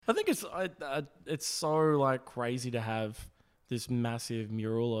I think it's so like crazy to have this massive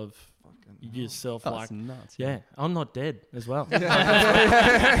mural of yourself. Oh, like, it's nuts. yeah, I'm not dead as well. It does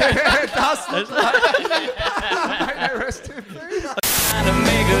look like. May they rest in peace. Trying to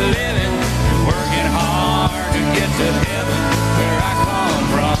make a living, working hard to get to heaven where I come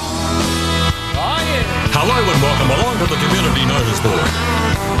from. Oh yeah. Hello and welcome along to the Community Notice Board.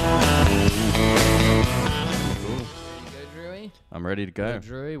 Go, Drewy. I'm ready to go.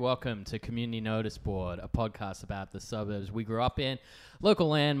 Drewy, welcome to Community Notice Board, a podcast about the suburbs we grew up in, local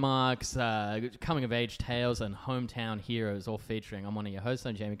landmarks, coming of age tales, and hometown heroes, all featuring. I'm one of your hosts,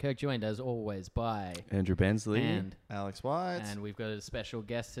 I'm Jamie Kirk, joined as always by Andrew Bensley. and Alex White. and we've got a special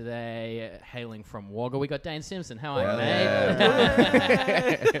guest today, hailing from Wagga. We got Dane Simpson. How are you,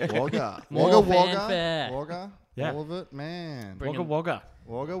 mate? Wagga. More Wagga. fanfare. Wagga. Yeah. All of it, man. Bring Wagga him- wagga.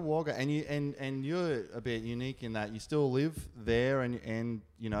 Wagga. And you're a bit unique in that you still live there and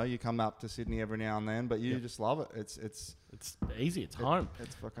you know, you come up to Sydney every now and then, but you just love it. It's It's easy. It's home.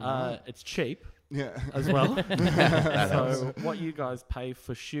 it's fucking home. It's cheap Yeah. as well. helps. So what you guys pay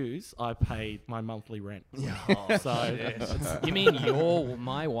for shoes, I pay my monthly rent. Oh, So You mean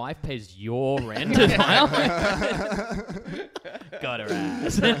my wife pays your rent as well? Got her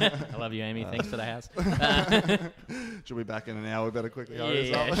ass. I love you, Amy. Thanks for the house. She'll be back in an hour. We better quickly hurry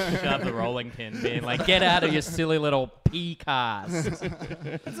this up. Yeah, shove the rolling pin, being like, get out of your silly little pea cars.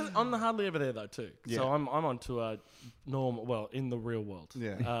 I'm hardly ever there though too. Yeah. So I'm onto a normal, well, in the real world.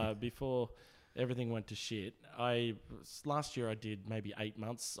 Yeah. Before everything went to shit, last year I did maybe 8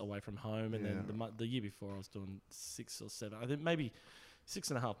 months away from home, and then the year before I was doing 6 or 7. I think maybe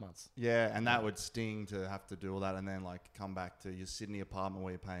 6.5 months. Yeah, and that would sting to have to do all that and then like come back to your Sydney apartment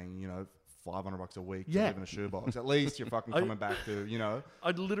where you're paying, you know, $500 a week to Yeah. live in a shoebox. At least you're fucking coming back to, you know.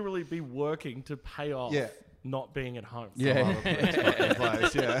 I'd literally be working to pay off not being at home. Yeah. Fucking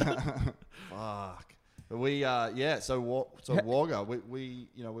place, yeah. Fuck. But we, so Wagga, we,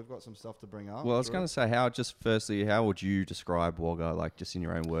 you know, we've got some stuff to bring up. Well, I was going to say, firstly, how would you describe Wagga, like just in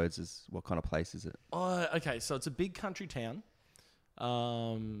your own words? What kind of place is it? Okay, so it's a big country town.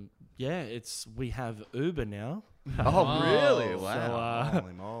 We have Uber now. Oh, really? So, Wow.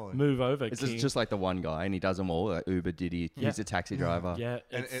 Holy moly. move over. Is King. this just like the one guy and he does them all? Like Uber, Diddy, Yeah. he's a taxi driver. Yeah,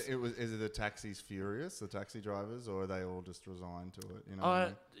 And it's, is it the taxis furious, the taxi drivers, or are they all just resigned to it? You know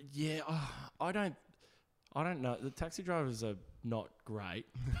what I mean? I don't know. The taxi drivers are not great.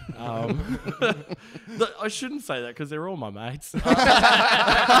 I shouldn't say that because they're all my mates.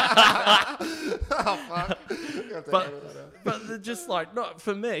 But they're just like, not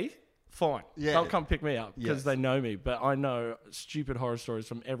for me. Fine. Yeah. They'll come pick me up because Yes. they know me. But I know stupid horror stories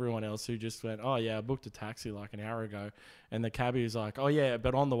from everyone else who just went, oh, yeah, I booked a taxi like an hour ago. And the cabbie was like, oh, yeah,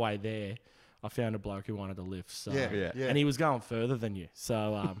 but on the way there, I found a bloke who wanted a lift. So, Yeah. And he was going further than you.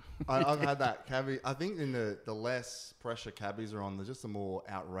 So, I've had that cabbie. I think in the less pressure cabbies are on, just the more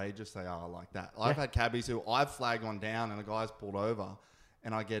outrageous they are like that. I've had cabbies who I've flagged one down and a guy's pulled over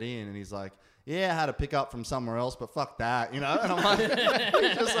and I get in and he's like, yeah, I had to pick up from somewhere else, but fuck that, you know? And I'm like,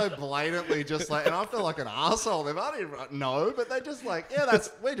 he's just so blatantly just like, and I feel like an arsehole. I didn't know, but they just like, yeah,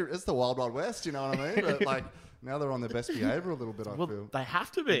 it's the Wild Wild West, you know what I mean? But like, now they're on their best behavior a little bit, I well, feel. they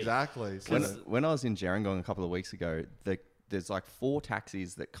have to be. Exactly. So When I was in Gerringong a couple of weeks ago, there's like 4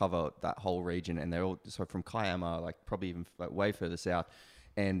 taxis that cover that whole region, and they're all so from Kiama, like probably even like way further south.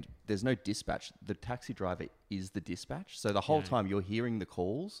 And there's no dispatch. The taxi driver is the dispatch. So the whole time you're hearing the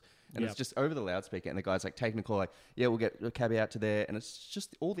calls, and it's just over the loudspeaker. And the guy's like taking a call, like, yeah, we'll get a cabbie out to there. And it's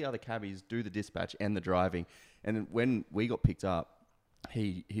just all the other cabbies do the dispatch and the driving. And then when we got picked up,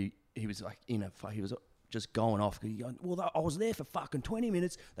 he was like he was just going off. Well, I was there for fucking 20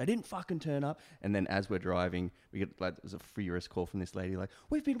 minutes. They didn't fucking turn up. And then as we're driving, we get like, there's a furious call from this lady, like,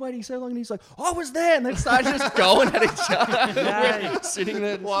 we've been waiting so long. And he's like, I was there. And they started just going at each other. We're sitting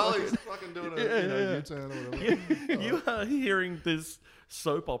there. while he's fucking doing a U-turn or whatever. You are hearing this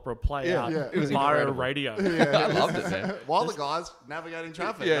soap opera play out yeah. It was via incredible. radio. I loved it, man. While the guy's navigating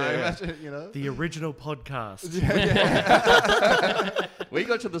traffic. Yeah, yeah. Imagine, you know? The original podcast. We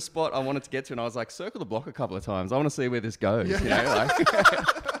got to the spot I wanted to get to, and I was like, circle the block a couple of times. I want to see where this goes. You know, like,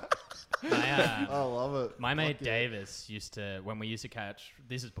 I love it. My mate Davis used to, when we used to catch,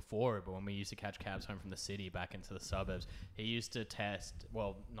 this is before Uber, when we used to catch cabs home from the city back into the suburbs, he used to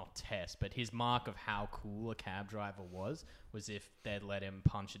not test, but his mark of how cool a cab driver was if they'd let him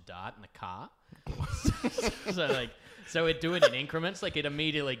punch a dart in the car. So it'd do it in increments. Like, it'd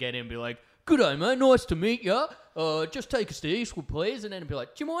immediately get in and be like, "G'day, mate. Nice to meet ya. Just take us to Eastwood, please." And then it'd be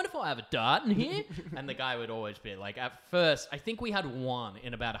like, "Do you mind if I have a dart in here?" And the guy would always be like, at first, I think we had one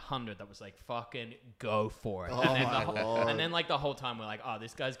in about 100 that was like, "Fucking go for it." And then like the whole time we're like, "Oh,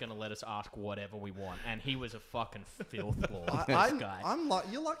 this guy's gonna let us ask whatever we want." And he was a fucking filth ball. This guy. I'm like,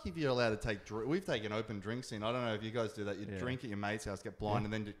 you're lucky if you're allowed to take. We've taken open drinks in. I don't know if you guys do that. You drink at your mate's house, get blind,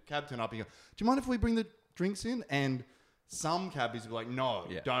 and then the cab turn up and you go, "Do you mind if we bring the drinks in?" And some cabbies would be like, "No,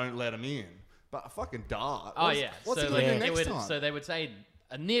 don't let them in." But a fucking dart. Oh, What's yeah. What's so he like, gonna do next time? So they would say,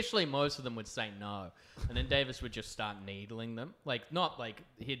 initially most of them would say no. And then Davis would just start needling them. Like, not like,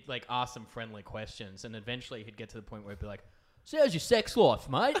 he'd like ask them friendly questions. And eventually he'd get to the point where he'd be like, "So how's your sex life,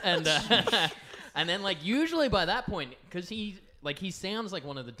 mate?" And and then like usually by that point, because he sounds like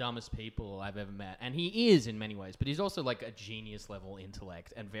one of the dumbest people I've ever met. And he is in many ways. But he's also like a genius level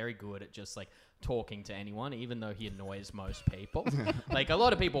intellect and very good at just like talking to anyone, even though he annoys most people. Like, a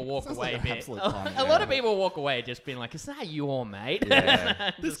lot of people walk away a lot of people walk away just being like, "Is that your mate?" Yeah.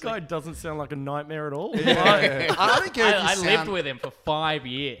 This guy doesn't sound like a nightmare at all. I don't care if you I lived sound- with him for 5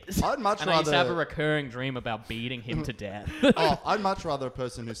 years. I'd much and I used to have a rather- recurring dream about beating him to death. I'd much rather a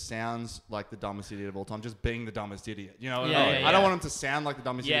person who sounds like the dumbest idiot of all time just being the dumbest idiot. You know what Yeah, I mean? yeah, I don't yeah. want him to sound like the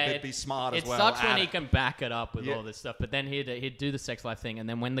dumbest idiot, but be smart as well. It sucks when at he it. can back it up with Yeah. all this stuff, but then he'd do the sex life thing, and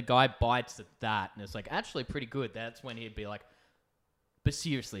then when the guy bites at that, and it's like, actually pretty good, that's when he'd be like, "But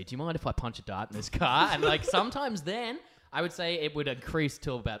seriously, do you mind if I punch a dart in this car?" And like sometimes then I would say it would increase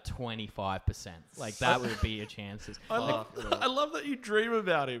till about 25%. Like, that would be your chances. I love that you dream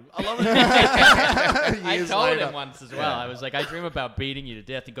about him. I love it. I Years told later. him once as well. I was like, "I dream about beating you to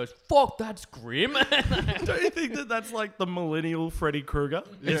death." He goes, "Fuck, that's grim." Don't you think that that's like the millennial Freddy Krueger?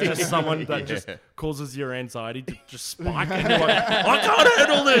 It's just someone that just causes your anxiety to just spike, and you're like, "I can't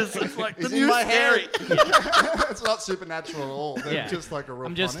handle this." It's like the It's in new my scary. It's not supernatural at all. They're Yeah. just like a real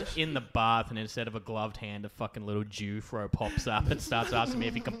I'm just punish. in the bath, and instead of a gloved hand, a fucking little Jufro pops up and starts asking me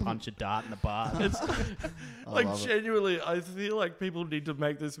if he can punch a dart in the bath. Like, love it. genuinely, I feel like people need to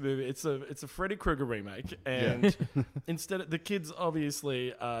make this movie. It's a Freddy Krueger remake, and instead the kids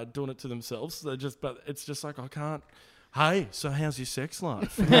obviously doing it to themselves. But it's just like, I can't. Hey, so how's your sex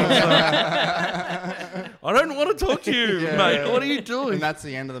life? I don't want to talk to you, mate. What are you doing? And that's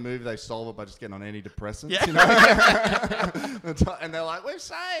the end of the movie. They solve it by just getting on antidepressants, Yeah. you know? And they're like, "We're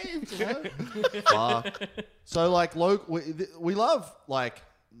saved," you know? Fuck. So, like, we love, like,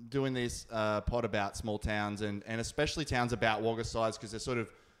 doing this pod about small towns and especially towns about Wagga size, because they're sort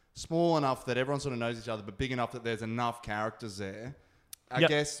of small enough that everyone sort of knows each other, but big enough that there's enough characters there. I Yep.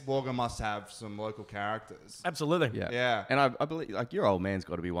 guess Wagga must have some local characters. Absolutely. Yeah. Yeah. And I believe, like, your old man's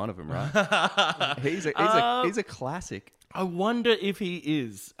got to be one of them, right? he's a classic. I wonder if he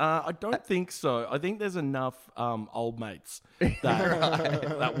is. I don't think so. I think there's enough old mates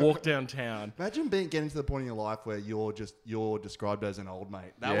that walk downtown. Imagine getting to the point in your life where you're described as an old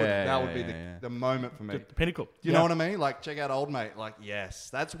mate. That would be the moment for me. The pinnacle. Do you know what I mean? Like, check out old mate. Like, yes,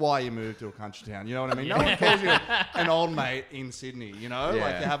 that's why you moved to a country town. You know what I mean? No one calls you an old mate in Sydney. You know, Yeah.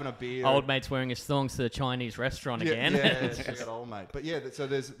 like they're having a beer. Old mate's wearing his thongs to the Chinese restaurant again. Yeah, check out old mate. But yeah, so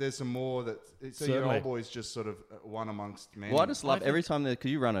there's some more that. So your Certainly. old boy's just sort of one amongst many. Well, I just love every time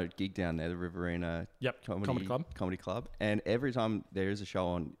because you run a gig down there, the Riverina Yep, Comedy Club. and every time there is a show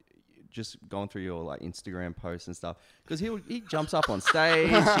on, just going through your like Instagram posts and stuff, because he jumps up on stage,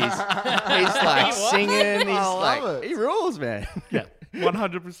 he's like singing, he's love like it. he rules, man. Yeah,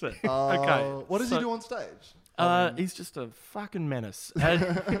 100%. Okay. What does he do on stage? He's just a fucking menace.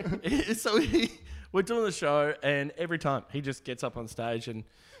 And we're doing the show, and every time he just gets up on stage and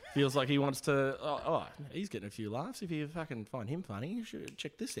feels like he wants to. Oh, he's getting a few laughs. If you fucking find him funny, you should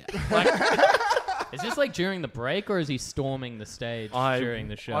check this out. Like, Is this like during the break, or is he storming the stage during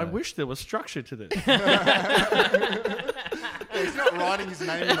the show? I wish there was structure to this. He's not writing his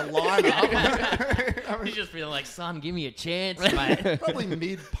name in a lineup. He's just feeling like, "Son, give me a chance, mate." Probably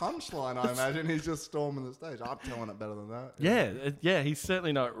mid punchline, I imagine. He's just storming the stage. I'm telling it better than that. Yeah, he's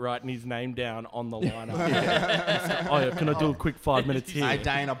certainly not writing his name down on the lineup. Oh, yeah, can I do a quick 5 minutes here? Hey,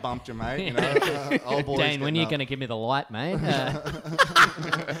 Dane, I bumped you, mate. You know, old boy's Dane, when are you getting going to give me the light, mate? up.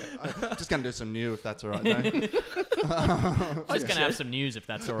 Just going to do some new, if that's all right, Dane. I'm just going to have some news, if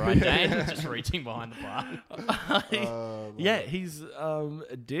that's all right, Dane. Just reaching behind the bar. Yeah, he's a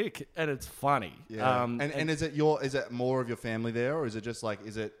dick, and it's funny. Yeah. And is it more of your family there, or is it just like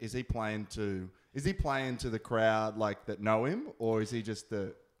is he playing to the crowd like that know him, or is he just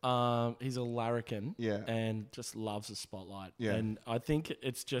the he's a larrikin, Yeah. and just loves the spotlight. Yeah. And I think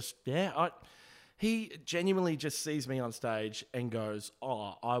it's just He genuinely just sees me on stage and goes,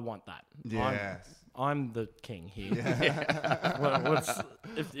 "Oh, I want that. Yes. I'm the king here."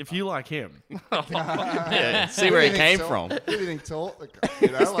 If you like him, Yeah, see where he came from. Everything taught, you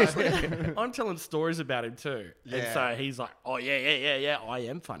know, like, I'm telling stories about him too. And Yeah. so he's like, "Oh yeah, I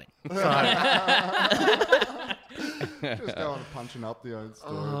am funny." So, just going and punching up the own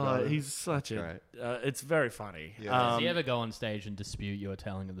story. about it. he's such a. Great. It's very funny. Yeah. Does he ever go on stage and dispute your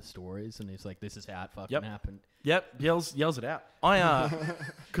telling of the stories? And he's like, "This is how it fucking Yep. happened." Yep, yells it out.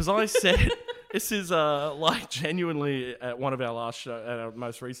 Because I said this is like genuinely at one of our our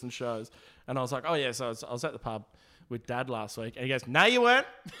most recent shows, and I was like, "Oh yeah," so I was at the pub with Dad last week, and he goes, "No, you weren't."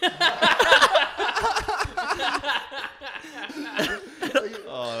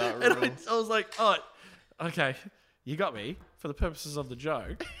 Oh, that And rules. I was like, "Oh, okay, you got me for the purposes of the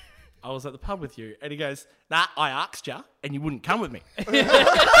joke." I was at the pub with you, and he goes, "Nah, I asked you, and you wouldn't come with me."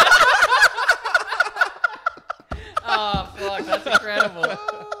 Oh fuck, that's incredible.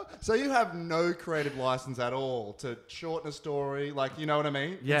 So you have no creative license at all to shorten a story, like, you know what I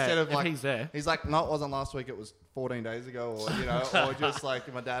mean? Yeah, Instead of if like, he's there. he's like, no, it wasn't last week. It was 14 days ago, or you know, or just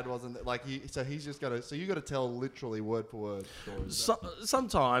like my dad wasn't like. So he's just got to. So you got to tell literally word for word stories.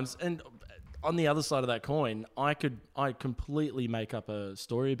 Sometimes, and on the other side of that coin, I completely make up a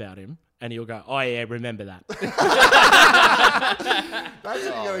story about him, and he'll go, "Oh yeah, remember that." That's you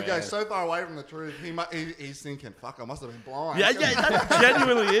got to go so far away from the truth. He's thinking, fuck, I must have been blind. Yeah, that's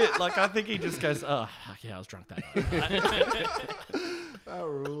genuinely it. Like, I think he just goes, "Oh, fuck yeah, I was drunk that night." That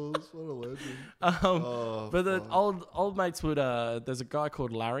rules. What a legend. But the old mates would. There's a guy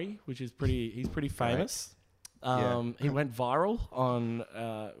called Larry, which is he's pretty famous. He went viral on.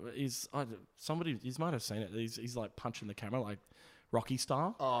 Somebody you might have seen it. He's like punching the camera like Rocky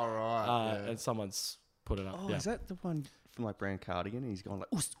style. All right. And someone's put it up. Oh, yeah. is that the one from like Brand Cardigan? He's going like,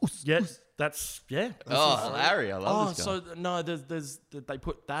 "Oos, oos, Yeah, oos." that's yeah. Oh, Larry, I love this guy. so no, there's they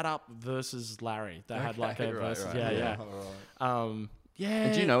put that up versus Larry. They had like a Okay, right, versus. right, Yeah. All right. Yeah.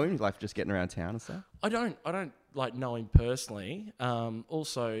 And do you know him? Like just getting around town and stuff? I don't like know him personally.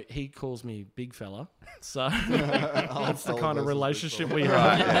 Also, he calls me big fella, so that's the kind of relationship we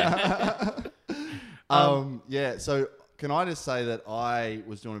have. Yeah. So can I just say that I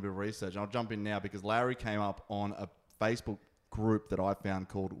was doing a bit of research, and I'll jump in now because Larry came up on a Facebook group that I found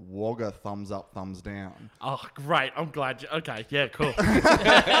called Wagga Thumbs Up, Thumbs Down. Oh, great! I'm glad. Okay, yeah, cool.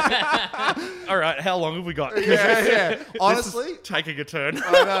 All right, how long have we got? Yeah. This Honestly, is taking a turn.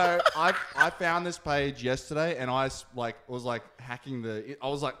 I know. I found this page yesterday, and I was hacking I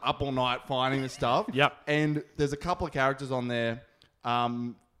was like up all night finding the stuff. Yep. And there's a couple of characters on there.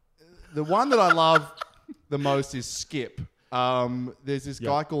 The one that I love the most is Skip. There's this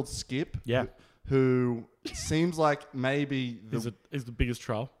guy called Skip. Yeah. Who seems like maybe He's the biggest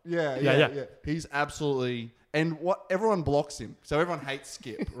troll. yeah. He's absolutely, and what everyone blocks him, so everyone hates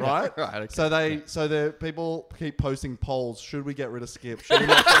Skip, right? Right, okay. So the people keep posting polls. Should we get rid of Skip? Should we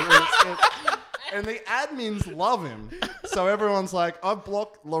not get rid of Skip? And the admins love him, so everyone's like, I've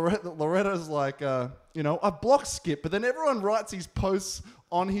blocked Loretta's like, I've blocked Skip, but then everyone writes his posts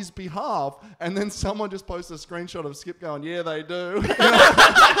on his behalf, and then someone just posts a screenshot of Skip going, yeah, they do.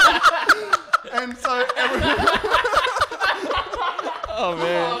 And so everyone, Oh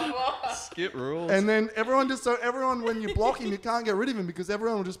man, Skip rules. and then everyone when you block him, you can't get rid of him because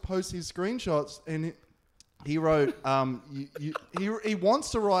everyone will just post his screenshots. And he wrote, he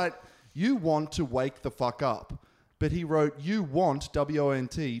wants to write, you want to wake the fuck up. But he wrote, you want,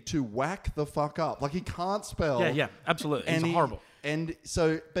 W-O-N-T, to whack the fuck up. Like he can't spell. Yeah, absolutely. And He's horrible. And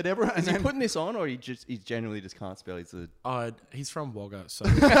so, but everyone... Is he putting this on, or he genuinely just can't spell? He's from Wagga, so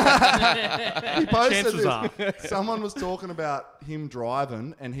He posted chances this. are. Someone was talking about him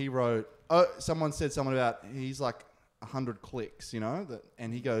driving, and he wrote, someone said something about he's like 100 clicks,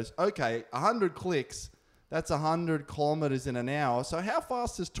 and he goes, okay, 100 clicks, that's 100 kilometers in an hour. So how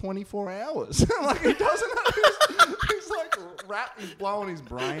fast is 24 hours? Like he doesn't know. He's like he's blowing his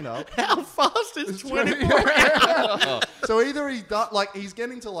brain up. How fast is 24 hours? So either he's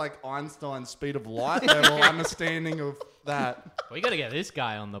getting to like Einstein's speed of light level understanding of that. We got to get this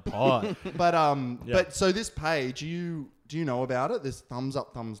guy on the pod. But so this page, do you know about it? This thumbs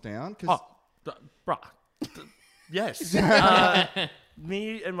up, thumbs down? Bruh. Yes.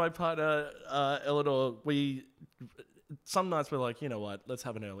 Me and my partner, Eleanor, some nights we're like, you know what, let's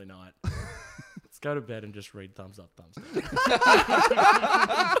have an early night. Let's go to bed and just read thumbs up, thumbs down.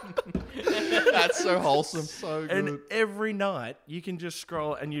 That's so wholesome. So good. And every night you can just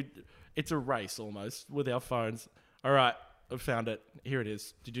scroll and it's a race almost with our phones. All right, I found it. Here it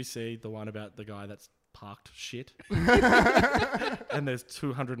is. Did you see the one about the guy that's parked shit. And there's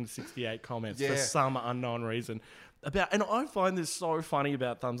 268 comments for Yeah. some unknown reason. And I find this so funny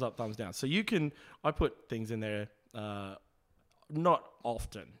about thumbs up, thumbs down. So I put things in there, not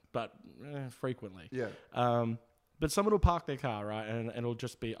often, but frequently. Yeah. But someone will park their car, right, and it'll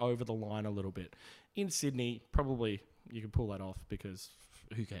just be over the line a little bit. In Sydney, probably you can pull that off because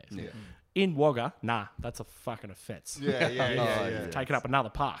who cares? Yeah. In Wagga, nah, that's a fucking offence. Yeah. Taking up another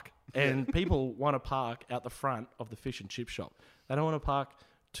park. And people want to park out the front of the fish and chip shop. They don't want to park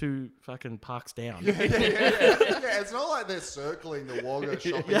 2 fucking parks down. Yeah, it's not like they're circling the Wagga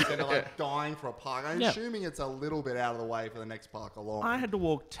shopping centre, like dying for a park. I'm Yeah. assuming it's a little bit out of the way for the next park along. I had to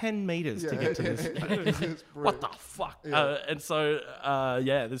walk 10 meters to get to this. It's What the fuck? Yeah. And so,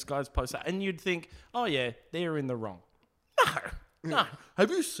 this guy's posted, and you'd think, oh yeah, they're in the wrong. No.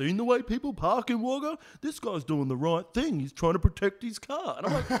 Have you seen the way people park in Wagga? This guy's doing the right thing. He's trying to protect his car. And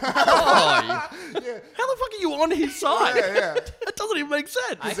I'm like, how the fuck are you on his side? Yeah. That doesn't even make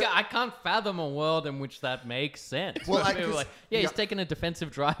sense. I can't fathom a world in which that makes sense. Well, Where people are he's taking a defensive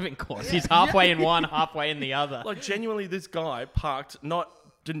driving course. He's halfway in one, halfway in the other. Like, genuinely, this guy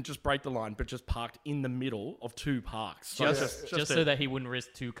didn't just break the line, but just parked in the middle of 2 parks. So Just so that he wouldn't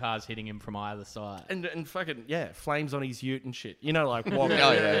risk 2 cars hitting him from either side. and fucking, flames on his ute and shit. You know, like, Wagga.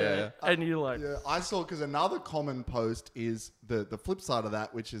 Yeah. And you're like, Yeah, I saw, because another common post is the flip side of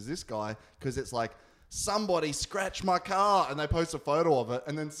that, which is this guy, because it's like, somebody scratched my car, and they post a photo of it,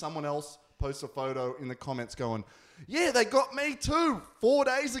 and then someone else posts a photo in the comments going, yeah, they got me too 4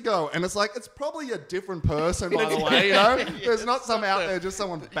 days ago. And it's like, it's probably a different person, by the way, you know? There's not some out there, just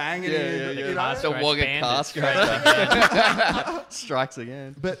someone banging in, you know? Car The scratch Wagga bandit car straight scratch. up. Strikes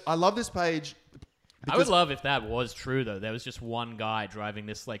again. But I love this page. I would love if that was true, though. There was just one guy driving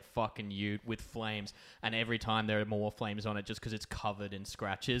this, like, fucking ute with flames, and every time there are more flames on it just because it's covered in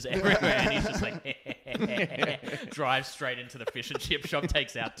scratches everywhere, and he's just like, drives straight into the fish and chip shop,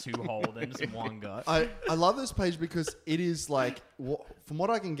 takes out 2 Holdens and 1 guy. I love this page because it is like, from what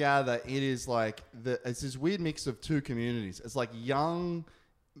I can gather, it is like, it's this weird mix of 2 communities. It's like young,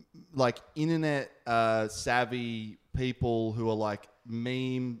 like internet savvy people who are like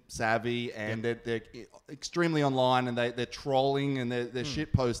meme savvy, and they're extremely online, and they're trolling, and they're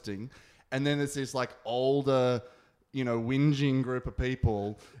shit posting. And then there's this like older, whinging group of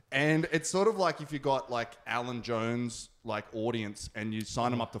people. And it's sort of like if you got like Alan Jones like audience and you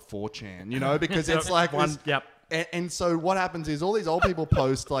sign them up to 4chan, because it's like one, this, yep. And so what happens is all these old people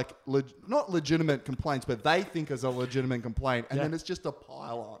post like not legitimate complaints, but they think is a legitimate complaint, and then it's just a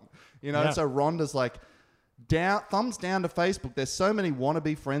pile on, And so Rhonda's like, thumbs down to Facebook. There's so many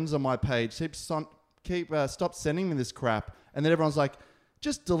wannabe friends on my page. Stop sending me this crap. And then everyone's like,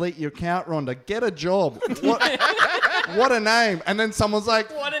 just delete your account, Rhonda. Get a job. What a name. And then someone's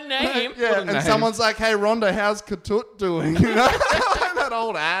like, What a name. and someone's like, hey, Rhonda, how's Katut doing? That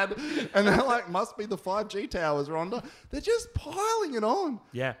old ad. And they're like, must be the 5G towers, Rhonda. They're just piling it on.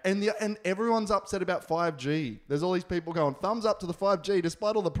 Yeah. And everyone's upset about 5G. There's all these people going, thumbs up to the 5G,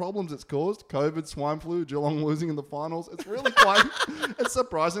 despite all the problems it's caused. COVID, swine flu, Geelong losing in the finals. It's really it's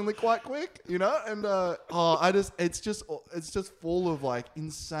surprisingly quite quick, And it's just full of like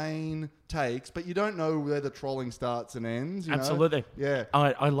insane takes, but you don't know where the trolling starts and ends. Absolutely. Yeah.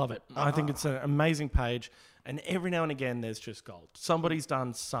 I love it. I think it's an amazing page. And every now and again, there's just gold. Somebody's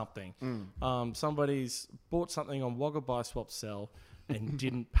done something. Somebody's bought something on Wagga Buy Swap Sell and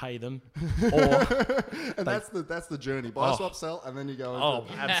didn't pay them. Or And that's the journey. Buy, swap, sell, and then you go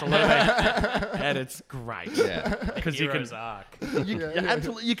into absolutely. And it's great. Yeah. Because you can Hero's arc.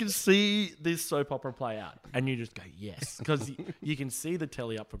 absolutely, you can see this soap opera play out, and you just go yes, because you can see the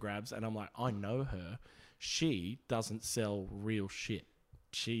telly up for grabs, and I'm like, I know her. She doesn't sell real shit.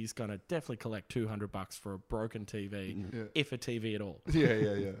 She's gonna definitely collect $200 for a broken TV, if a TV at all.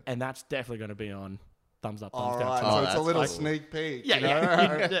 Yeah. And that's definitely gonna be on thumbs up, All thumbs right, down. so Oh, it's a that's little cool. sneak peek.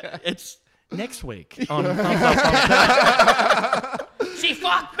 Yeah. It's next week on thumbs up, thumbs down. She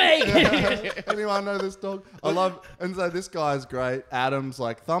fucked me. Anyone know this dog? I love, and so this guy's great. Adam's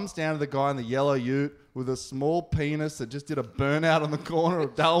like, thumbs down to the guy in the yellow ute with a small penis that just did a burnout on the corner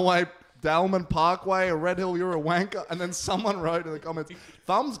of Dalman Parkway, a Red Hill, you're a wanker. And then someone wrote in the comments,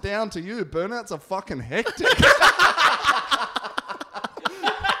 thumbs down to you, burnouts are fucking hectic.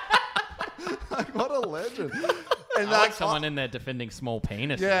 Like, what a legend. And I like someone in there defending small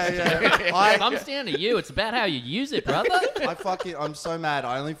penises. Yeah. Thumbs down to you. It's about how you use it, brother. I'm so mad.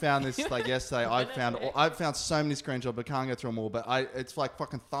 I only found this like yesterday. I've found so many screenshots, but can't go through them all. But it's like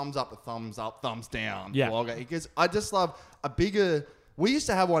fucking thumbs up, thumbs down. Yeah. Blogger. Because I just love a bigger. We used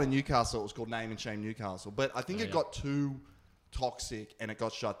to have one in Newcastle. It was called Name and Shame Newcastle, but I think it got too toxic and it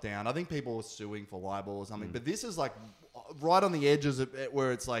got shut down. I think people were suing for libel or something. But this is like right on the edges of it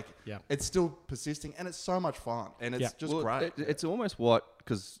where it's like it's still persisting and it's so much fun and it's just great. It's almost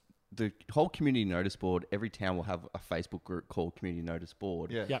because the whole community notice board, every town will have a Facebook group called Community Notice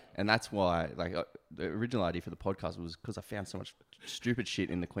Board. Yeah. Yep. And that's why, like, the original idea for the podcast was because I found so much stupid shit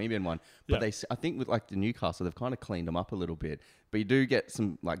in the Queanbeyan one. But I think with like the Newcastle, they've kind of cleaned them up a little bit. But you do get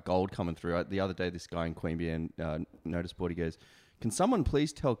some like gold coming through. The other day, this guy in Queanbeyan notice board, he goes, "Can someone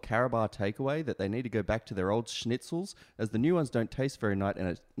please tell Carabar Takeaway that they need to go back to their old schnitzels as the new ones don't taste very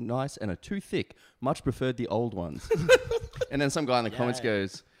nice and are too thick. Much preferred the old ones." And then some guy in the comments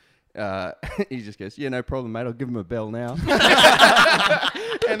goes, he just goes, "Yeah, no problem, mate. I'll give him a bell now."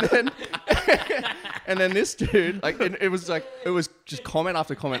 and then this dude, like, it was just comment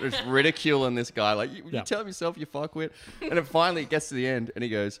after comment, just ridiculing this guy. Like, you tell yourself you fuckwit. And it finally gets to the end, and he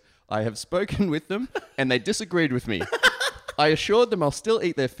goes, "I have spoken with them, and they disagreed with me. I assured them I'll still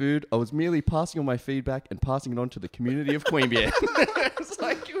eat their food. I was merely passing on my feedback and passing it on to the community of Queanbeyan." It's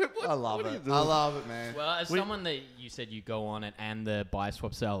like, I love it. I love it, man. Well, as someone that you said you go on it and the buy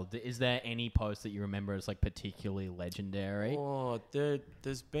swap sell, is there any post that you remember as like particularly legendary? Oh,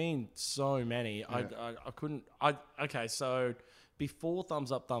 there's been so many. I couldn't. Okay, so before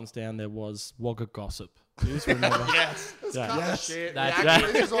thumbs up, thumbs down, there was Wagga Gossip. Do you just remember? Yes. This kind of shit.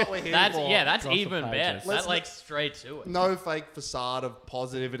 This is what we're here That's for. that's Gossip even better. pages. That's like straight to it. No fake facade of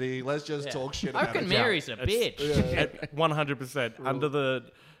positivity. Let's just talk shit I about reckon it. Mary's a bitch. 100% under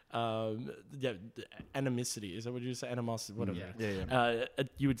the the animosity. Is that what you say? Animosity, whatever. Yeah.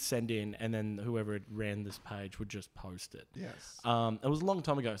 You would send in, and then whoever ran this page would just post it. Yes. It was a long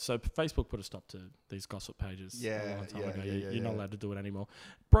time ago. So Facebook put a stop to these gossip pages. Yeah, a long time ago. yeah, You're not yeah. allowed to do it anymore.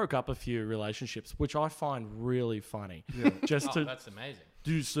 Broke up a few relationships, which I find really funny. Just to That's amazing.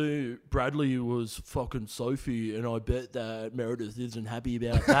 do you see Bradley was fucking Sophie, and I bet that Meredith isn't happy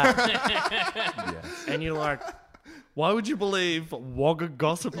about that. And you're like, why would you believe Wagga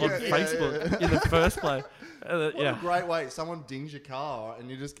Gossip on Facebook in the first place? What a great way. Someone dings your car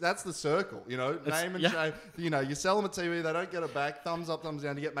and that's the circle, name and shame. You sell them a TV, they don't get it back. Thumbs up, thumbs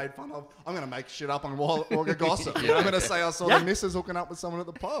down, you get made fun of. I'm going to make shit up on Wagga Gossip. I'm going to say I saw the missus hooking up with someone at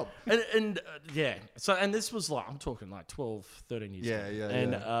the pub. And this was like, I'm talking like 12, 13 years ago. Yeah.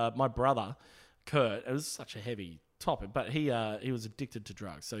 And my brother, Kurt, it was such a heavy topic, but he was addicted to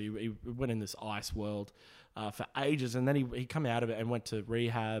drugs. So he went in this ice world for ages, and then he come out of it and went to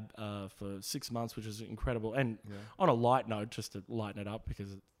rehab for 6 months, which is incredible. And on a light note, just to lighten it up,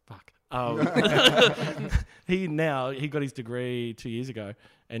 because fuck, he got his degree 2 years ago,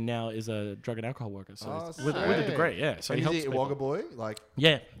 and now is a drug and alcohol worker. So he's with a degree, so And he helps is he a people. Wagga boy? Like,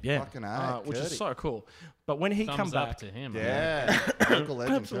 Yeah. Fucking A, which is Curdy. so cool. But when he come Thumbs up back, to him. local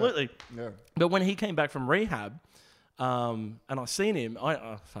legend. absolutely. Yeah. But when he came back from rehab, and I seen him,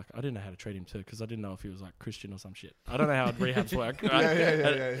 I didn't know how to treat him too, because I didn't know if he was like Christian or some shit. I don't know how rehabs work.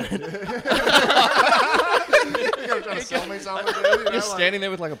 Yeah. You're trying to sell me something, dude. You're standing there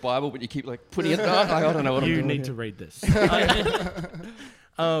with like a Bible, but you keep like putting it down. Like, I don't know what I'm You doing. need to read this.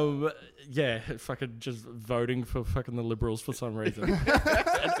 Fucking just voting for fucking the Liberals for some reason.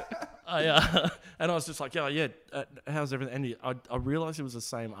 And I was just like, how's everything? And I realised it was the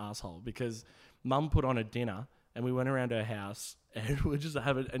same asshole, because Mum put on a dinner and we went around her house and we just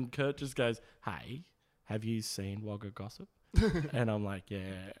have it, and Kurt just goes, "Hey, have you seen Wagga Gossip?" And I'm like,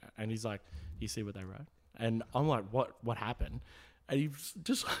 "Yeah." And he's like, "You see what they wrote?" And I'm like, what happened? And he's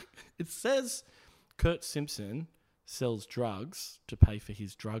just like, it says Kurt Simpson sells drugs to pay for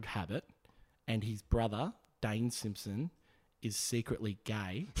his drug habit, and his brother, Dane Simpson, is secretly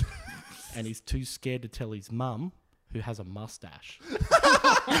gay, and he's too scared to tell his mum, who has a mustache.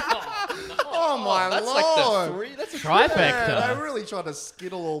 Oh my lord! That's a Trifecta. Yeah, they really tried to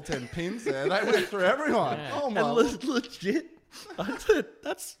skittle all 10 pins there. They went through everyone. Yeah. Oh my And lord! legit, I said,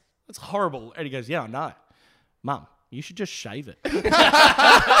 that's horrible. And he goes, "Yeah, I know. Mum, you should just shave it."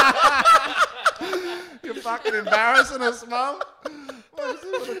 You're fucking embarrassing us, Mum. Why is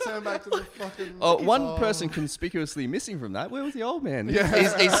it going to turn back to the fucking... one person conspicuously missing from that. Where was the old man? Yeah.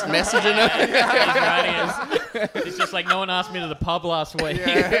 He's messaging her. He's just like, no one asked me to the pub last week.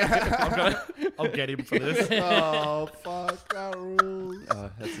 I'll get him for this. Oh, fuck, that rules.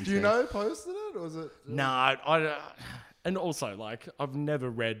 Do you know who posted it, or was it... No, I and also, like, I've never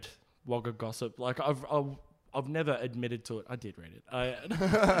read Wagga Gossip. Like, I've never admitted to it. I did read it.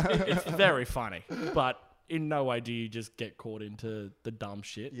 It's very funny, but in no way do you just get caught into the dumb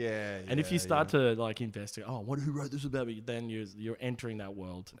shit. Yeah, And if you start to like investigate, who wrote this about me? Then you're entering that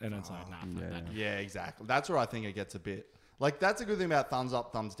world, and it's like, nah, fuck that. Yeah, exactly. That's where I think it gets a bit... Like, that's a good thing about thumbs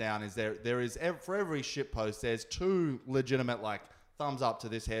up, thumbs down, is there is, for every shit post, there's 2 legitimate, like, thumbs up to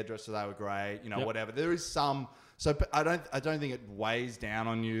this hairdresser, they were great, you know, whatever. There is some, so I don't think it weighs down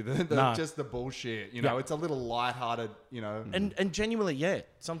on you, just the bullshit, you know. It's a little lighthearted, you know. And genuinely,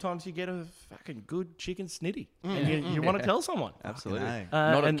 sometimes you get a fucking good chicken snitty, and you want to tell someone. Absolutely. Fucking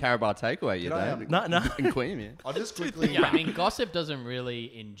Not a and- Carabao takeaway, you G'day, know. No. In Queen, yeah. I'll just quickly... Yeah, I mean, gossip doesn't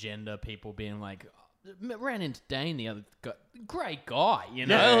really engender people being like, ran into Dane the other great guy, you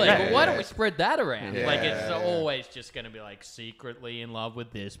know? But why don't we spread that around? Yeah. Like, it's always just going to be like secretly in love with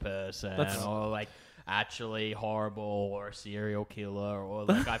this person, or like actually horrible, or a serial killer, or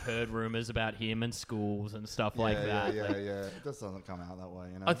like I've heard rumors about him in schools and stuff like that. Yeah, Like, It just doesn't come out that way,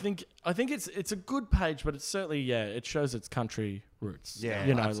 you know. I think it's a good page, but it's certainly it shows its country roots. Yeah,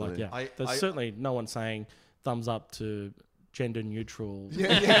 you know, absolutely. there's certainly no one saying thumbs up to gender neutral.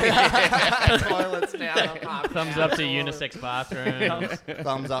 Toilets down. thumbs up to unisex bathrooms.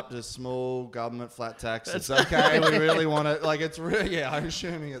 Thumbs up to small government flat tax. It's okay. We really want to, like, it's really, I'm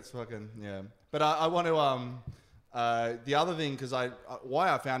assuming it's fucking, But I want to, the other thing, because why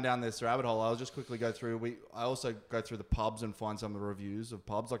I found down this rabbit hole, I'll just quickly go through. I also go through the pubs and find some of the reviews of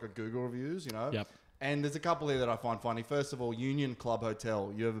pubs, like a Google reviews, you know? Yep. And there's a couple here that I find funny. First of all, Union Club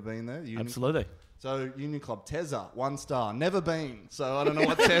Hotel. You ever been there? Union Absolutely. So Union Club, Tezza, 1 star. Never been. So I don't know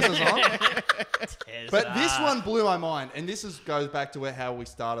what Tezza's on. But this one blew my mind. And this goes back to how we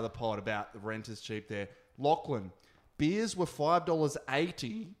started the pod about the rent is cheap there. Lachlan, beers were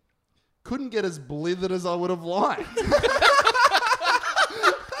 $5.80. Couldn't get as blithered as I would have liked.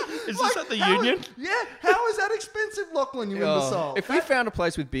 Is this at the Union? Yeah. How is that expensive, Lachlan, you imbecile? If we found a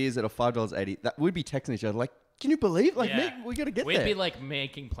place with beers that are $5.80, that we'd be texting each other like, can you believe? Like, Yeah. Nick, we got to get We'd there. be like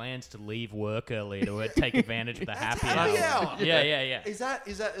making plans to leave work early to take advantage of the happy happy hour. hour. Yeah. Is that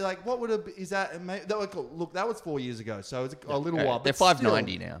like, what would it be? Is that, look, that was 4 years ago, so it's a little while. They're but still,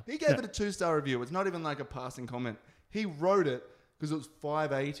 $5.90 now. He gave it a 2-star review. It's not even like a passing comment. He wrote it because it was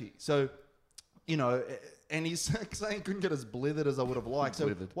 $5.80. So, you know, and he's saying couldn't get as blithered as I would have liked. So,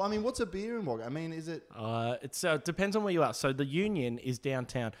 Blithered. well, I mean, what's a beer in Wagga? I mean, is it? It depends on where you are. So the Union is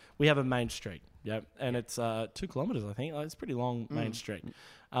downtown. We have a main street. Yep, and it's 2 kilometers, I think. Like, it's a pretty long main street.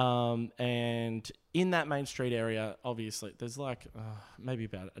 And in that main street area, obviously, there's like maybe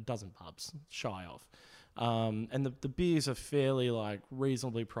about a dozen pubs shy of. And the beers are fairly like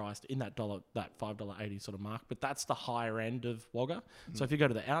reasonably priced in that $5.80 sort of mark, but that's the higher end of Wagga. So if you go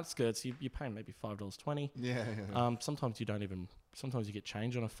to the outskirts, you're paying maybe $5.20. Yeah. Sometimes you don't even. Sometimes you get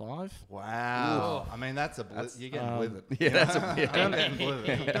change on a $5. Wow. I mean, that's you're getting blithered. Yeah, that's a I'm getting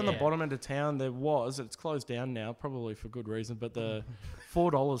blithered. Down the bottom end of town, there was. It's closed down now, probably for good reason. But the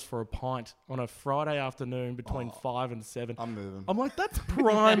 $4 for a pint on a Friday afternoon between 5 and 7. I'm moving. I'm like, that's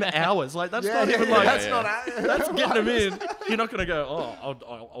prime hours. Like that's not even like that's not. that's getting them in. You're not going to go,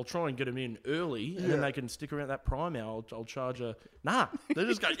 I'll try and get them in early, and then they can stick around that prime hour. I'll charge a... Nah, they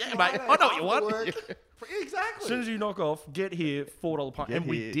just go, yeah, mate, I know what you want. Exactly. As soon as you knock off, get here, $4 pint. And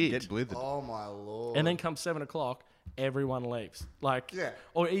we did. Get blithered. Oh my lord. And then come 7 o'clock, everyone leaves. Like,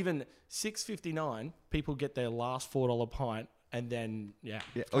 or even 6:59, people get their last $4 pint, and then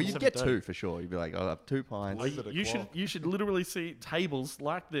Or you get 7:30. 2 for sure. You'd be like, I'll have 2 pints. You should literally see tables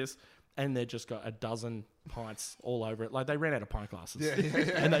like this, and they just got a dozen pints all over it. Like they ran out of pint glasses.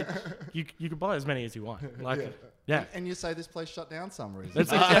 And you could buy as many as you want. Like And you say this place shut down for some reason.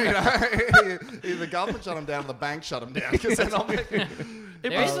 That's Either the government shut them down or the bank shut them down because they're not making.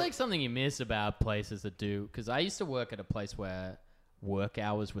 There is like something you miss about places that do, because I used to work at a place where work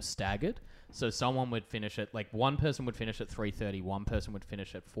hours were staggered. So someone would finish at, like, one person would finish at 3:30, one person would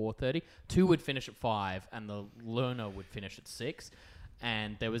finish at 4:30, 2 would finish at 5, and the learner would finish at 6.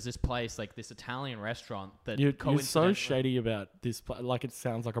 And there was this place, like this Italian restaurant that you're so coincidentally- shady about this. Like it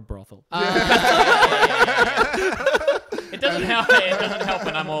sounds like a brothel. It doesn't help. It doesn't help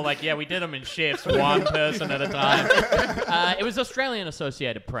when I'm all like, yeah, we did them in shifts, one person at a time. It was Australian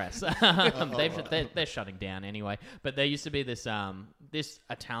Associated Press. They're shutting down anyway. But there used to be this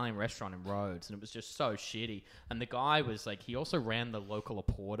Italian restaurant in Rhodes, and it was just so shitty. And the guy was like, he also ran the local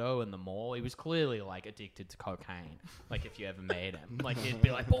Oporto in the mall. He was clearly like addicted to cocaine. Like if you ever met him, like he'd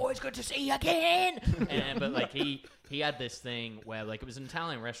be like, "Boys, good to see you again." But like he had this thing where like it was an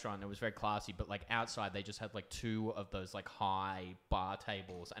Italian restaurant. And it was very classy, but like outside they just had like 2 of those like high bar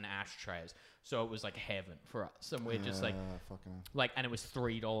tables and ashtrays. So it was like heaven for us. And we're just like, and it was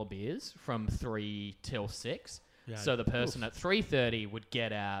 $3 beers from 3 till 6. Yeah. So the person at 3:30 would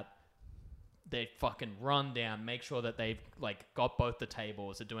get out, they'd fucking run down, make sure that they've like got both the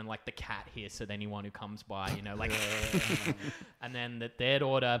tables, are doing like the cat hiss at anyone who comes by, you know, like, and then they'd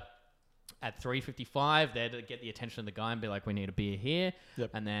order at 3:55, they'd get the attention of the guy and be like, we need a beer here.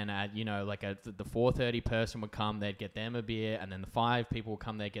 Yep. And then, the 4:30 person would come, they'd get them a beer. And then the 5 people would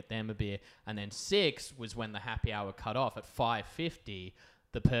come, they'd get them a beer. And then 6 was when the happy hour cut off. At 5:50,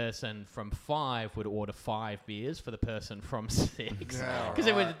 the person from 5 would order 5 beers for the person from 6. Because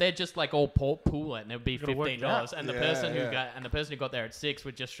they're just like all pool it, and it would be $15. And the person who got there at 6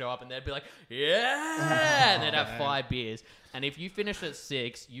 would just show up, and they'd be like, yeah, and they'd have 5 beers. And if you finished at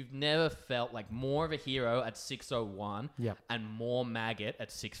 6, you've never felt like more of a hero at 6:01 and more maggot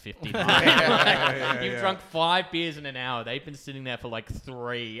at 6:59. You've drunk 5 beers in an hour. They've been sitting there for like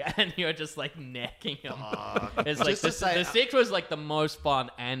 3, and you're just like necking them. It's like the 6 was like the most fun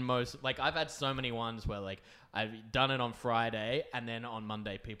and most like I've had so many ones where like I've done it on Friday, and then on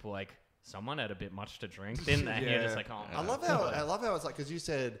Monday people like someone had a bit much to drink, didn't they? And you're just like, oh. I love how it's like, because you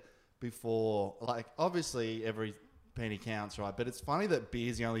said before, like obviously every penny counts, right? But it's funny that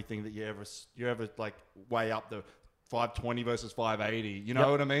beer's the only thing that you ever like weigh up the $5.20 versus $5.80. You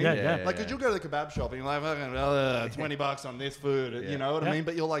know what I mean? Yeah. Like, 'cause you'll go to the kebab shop and you're like, $20 on this food. You know what I mean?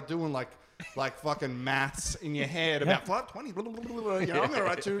 But you're like doing like fucking maths in your head about $5.20. You know, I'm gonna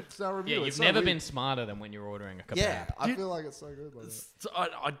write 2-star review. Yeah, you've never been smarter than when you're ordering a kebab. Yeah, I feel like it's so good. Like that.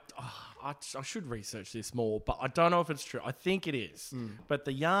 So I should research this more, but I don't know if it's true. I think it is. But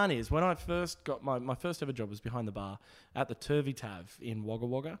the yarn is, when I first got my first ever job was behind the bar at the Turvy Tav in Wagga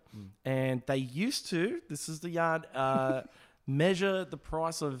Wagga. And they used to, this is the yarn, measure the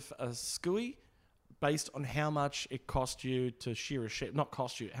price of a skooey based on how much it cost you to shear a sheep. Not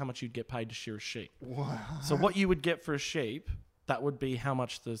cost you, how much you'd get paid to shear a sheep. Wow. So what you would get for a sheep, that would be how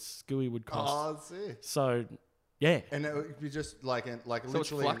much the skooey would cost. Oh, I see. So, yeah. And it would be just like So literally it's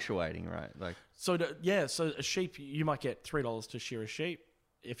fluctuating, right? Like, So so a sheep, you might get $3 to shear a sheep.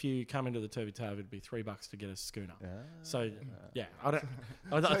 If you come into the Turvy Tav, it'd be $3 to get a schooner. So I don't.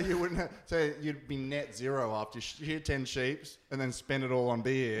 So you wouldn't. So you'd be net zero after you shear 10 sheep and then spend it all on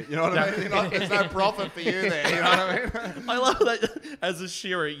beer. You know what I mean? There's no profit for you there. You know what I mean? I love that as a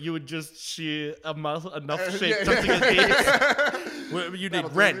shearer, you would just shear enough sheep just to get beers. Well, you need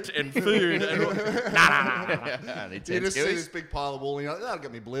rent and food. And I need 10 You just see skills. this big pile of wool and you're like, that'll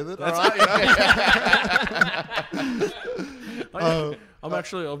get me blithered. All right,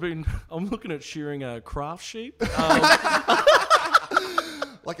 I'm looking at shearing a craft sheep.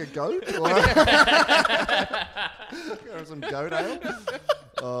 like a goat? Or some goat ale?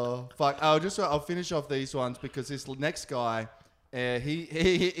 Oh, fuck. I'll finish off these ones because this next guy,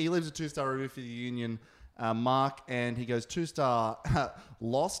 he leaves a 2-star review for the Union, Mark, and he goes 2-star,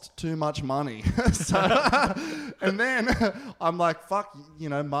 lost too much money. And then I'm like, fuck,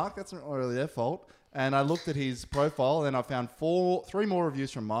 Mark, that's not really their fault. And I looked at his profile and I found 3 more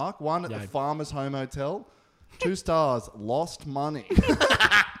reviews from Mark. One at the Farmers Home Hotel, 2 stars, lost money.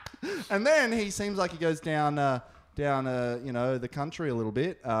 And then he seems like he goes down the country a little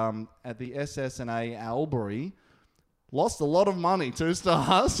bit at the SSNA Albury. Lost a lot of money, 2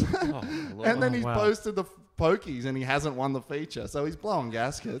 stars. And then he's posted the pokies and he hasn't won the feature. So he's blowing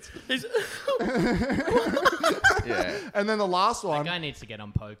gaskets. Yeah. And then the last one. That guy needs to get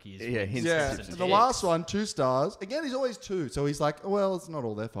on pokies. Yeah, The last one, 2 stars. Again, he's always 2. So he's like, well, it's not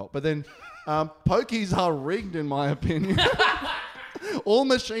all their fault. But then pokies are rigged, in my opinion. All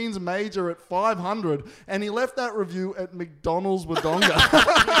machines major at 500. And he left that review at McDonald's Wodonga.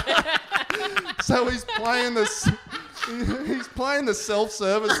 So he's playing this. He's playing the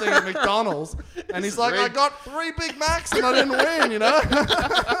self-service thing at McDonald's, and he's like, I got 3 Big Macs and I didn't win,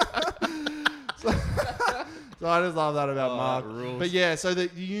 So I just love that about Mark. But yeah, so the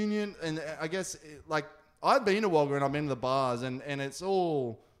Union, and I guess, like, I've been to Wagga and I've been to the bars, and it's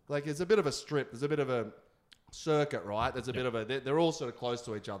all, like, it's a bit of a strip. There's a bit of a circuit, right? There's a bit of a, they're all sort of close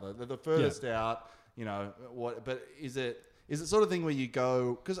to each other. They're the furthest out, but is it the sort of thing where you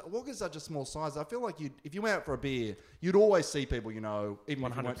go, because Wagga's such a small size, I feel like if you went out for a beer, you'd always see people, even 100%. if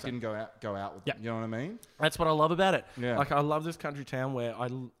you didn't go out with them. You know what I mean? That's what I love about it. Yeah. Like, I love this country town where I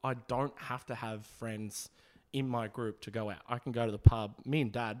don't have to have friends in my group to go out. I can go to the pub, me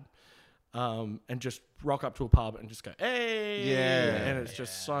and Dad, and just rock up to a pub and just go, hey! Yeah. And it's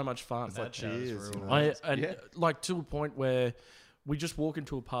just so much fun. That does cheers, rule. Like, to a point where we just walk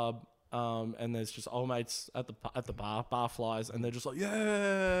into a pub, and there's just old mates at the bar flies, and they're just like,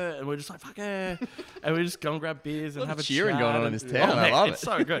 yeah, and we're just like, fuck yeah, and we just go and grab beers and have a cheering chat going on in this town. I love it. It's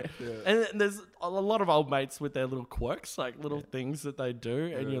so good. And there's a lot of old mates with their little quirks, like little things that they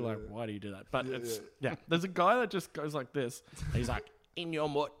do, and you're like, why do you do that? But there's a guy that just goes like this, and he's like, in your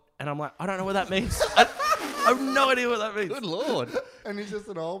mutt, and I'm like, I don't know what that means. I have no idea what that means. Good lord. And he's just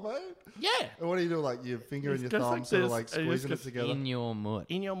an old mate. Yeah. And what do you do? Like your finger and He your goes thumb, like sort of this, like and he just squeezing it goes together. In your mutt.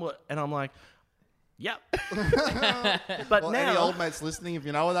 In your mutt. And I'm like, yep. But Well, any now, old mates listening, if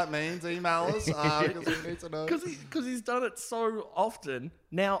you know what that means, email us because we need to know. because he's done it so often,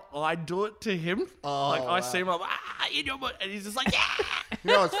 now I do it to him. Oh, like I wow. see him, I'm like, in your butt, and he's just like, yeah.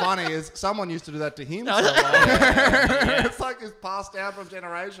 You know what's funny is someone used to do that to him. So it's like it's passed down from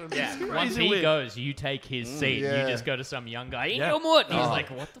generation. Yeah. Once crazy he weird. goes, you take his seat. yeah. You just go to some young guy. In Yeah. your mutt. And he's Oh. like,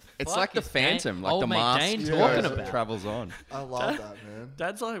 what the fuck? It's like the is Phantom, Dane, like old the mate mask Dane Yeah. talking Yeah. about? travels on. I love that, man.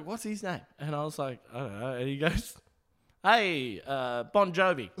 Dad's like, what's his name? And I was like, I don't know. And he goes, hey, Bon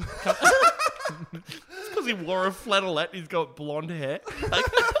Jovi. It's because he wore a flannelette. He's got blonde hair. Like,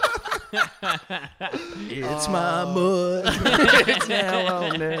 it's my mud. It's now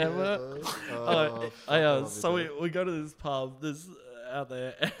or never. So we go to this pub, out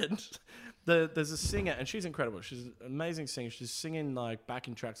there, and there's a singer, and she's incredible. She's an amazing singer. She's singing like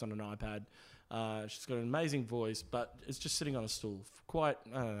backing tracks on an iPad. She's got an amazing voice, but it's just sitting on a stool. Quite,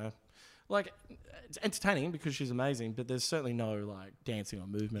 I don't know. Like, it's entertaining because she's amazing, but there's certainly no like dancing or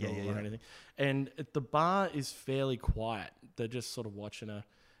movement or anything. And the bar is fairly quiet. They're just sort of watching her.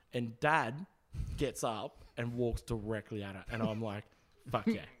 And Dad gets up and walks directly at her, and I'm like, "Fuck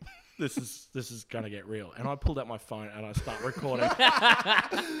yeah, this is gonna get real." And I pulled out my phone and I start recording.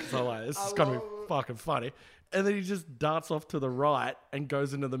 So I'm like, this is gonna be fucking funny. And then he just darts off to the right and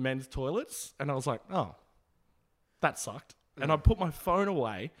goes into the men's toilets, and I was like, "Oh, that sucked." And I put my phone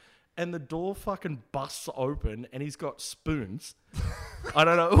away, and the door fucking busts open, and he's got spoons. I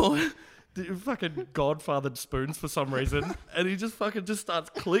don't know. The fucking godfathered spoons for some reason, and he just fucking just starts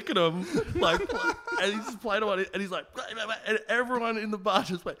clicking them, like, and he's just playing on it, and he's like, and everyone in the bar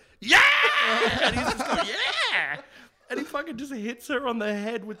just went, yeah, and he's just going, yeah, and he fucking just hits her on the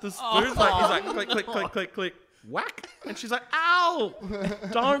head with the spoons, like he's like, click, click, click, click, click, whack, and she's like, ow,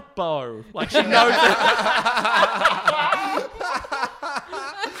 don't Bo, like she knows it.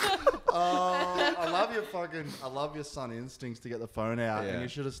 I love your son instincts to get the phone out, Yeah. and you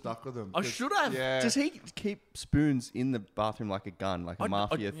should have stuck with him. I should have. Yeah. Does he keep spoons in the bathroom like a gun, like a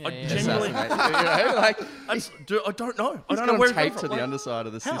mafia? I genuinely, like, I don't know. I he's don't got know him where it taped comes to from. the underside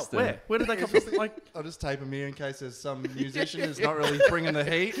of the How? system. Where did they come from? Like, I'll just tape him here in case there's some musician who's not really bringing the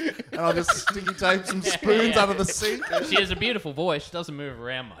heat, and I'll just sticky tape some spoons under the seat. She has a beautiful voice. She doesn't move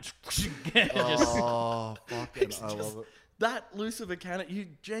around much. Just Oh, fucking, I love it. that loose of a cannon, you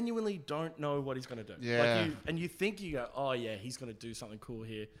genuinely don't know what he's going to do. Yeah. Like you think you go, oh yeah, he's going to do something cool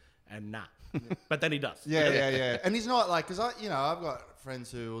here, and nah. But then he does. Yeah. And he's not like, because I've got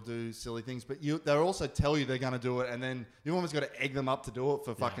friends who will do silly things, but they'll also tell you they're going to do it, and then you've almost got to egg them up to do it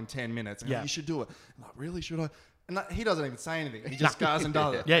for fucking 10 minutes. And Yeah. you should do it. I'm like, really, should I? And he doesn't even say anything. He just goes and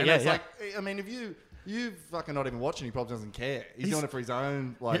does it. Yeah, and yeah, it's yeah. like, I mean, if you fucking not even watching, he probably doesn't care. He's doing it for his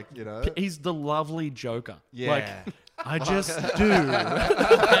own, like, you know. He's the lovely Joker. Yeah. Like, I just do. I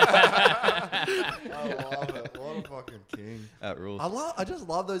love it. What a fucking king. That rules. I just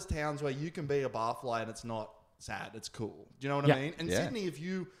love those towns where you can be a barfly and it's not sad. It's cool. Do you know what Yeah. I mean? And Yeah. Sydney, if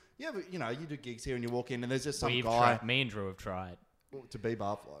you do gigs here and you walk in and there's just some We've guy tried. Me and Drew have tried. to be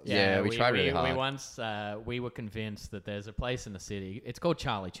barflies. Yeah, we tried really hard. We once we were convinced that there's a place in the city. It's called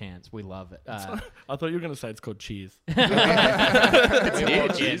Charlie Chance. We love it. I thought you were going to say it's called Cheers. We walked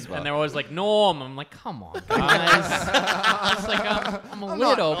in, cheese bar. and they're always like, Norm. I'm like, come on, guys. It's like, I'm a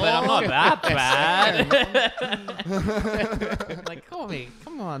little, but I'm not that bad. Like,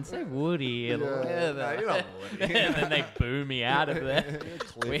 come on, say Woody. No, you're not Woody. And then they boo me out of there.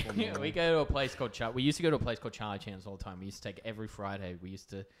 Cliff on the We go to a place called we used to go to a place called Charlie Chan's all the time. We used to take every Friday.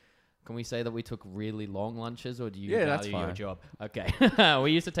 Can we say that we took really long lunches, or do you Yeah, that's value your fine. job? Okay.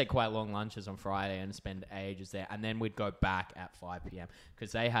 We used to take quite long lunches on Friday and spend ages there, and then we'd go back at 5 p.m.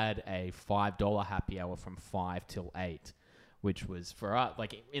 because they had a $5 happy hour from 5 till 8, which was for us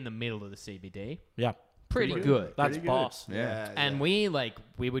like in the middle of the CBD. Yeah. Pretty good. That's boss. Yeah. And we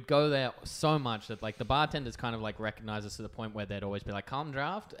would go there so much that like the bartenders kind of like recognize us to the point where they'd always be like, "Calm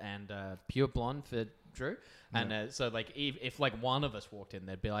Draft" and Pure Blonde for Drew. And so like if like one of us walked in,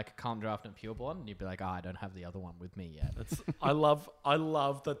 there'd be like a Calm Draft and Pure Blonde, and you'd be like, "Oh, I don't have the other one with me yet." I love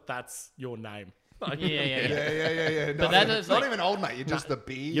that that's your name. Like, Yeah. No, But that is not like- even old mate. You're just the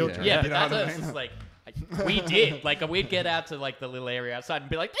B. You're- Yeah, You know but what I that's mean? just like we did. Like we'd get out to like the little area outside and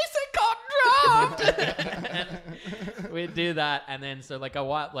be like, "This is Calm Draft." And we'd do that, and then so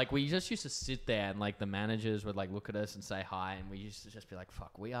like we just used to sit there, and like the managers would like look at us and say hi, and we used to just be like,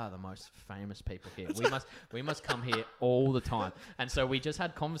 "Fuck, we are the most famous people here. We must come here all the time." And so we just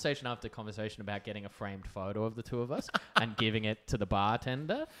had conversation after conversation about getting a framed photo of the two of us and giving it to the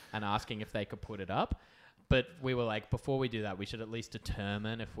bartender and asking if they could put it up. But we were like, before we do that, we should at least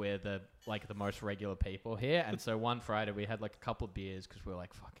determine if we're the most regular people here. And so one Friday we had like a couple of beers because we were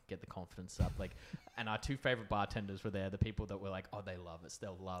like, fuck, get the confidence up. Like, and our two favorite bartenders were there, the people that were like, oh, they love us,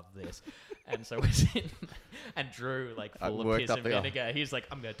 they'll love this. And so we're sitting, and Drew, like full of piss and vinegar, he's like,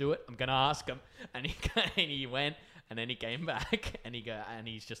 I'm gonna do it, I'm gonna ask him. And he went. And then he came back, and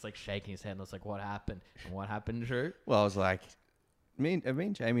he's just like shaking his head. And I was like, "What happened? And what happened, Drew?" Well, I was like, me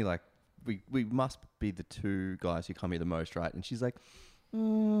and Jamie, like, we must be the two guys who come here the most, right? And she's like,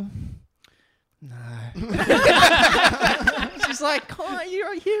 no. She's like,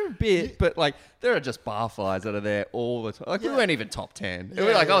 you're here a bit, but like, there are just barflies that are there all the time. Like, we weren't even top 10. Yeah, It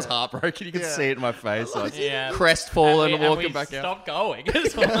was like, I was yeah. heartbroken. You could see it in my face. I was Yeah. crestfallen, And walking we back out. stopped going. We'll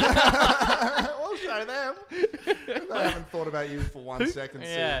show them. I haven't thought about you for 1 second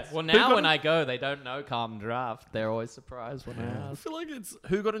Yeah. since. Well, now got when a- I go, they don't know Carlton Draft. They're always surprised when I I ask. feel like it's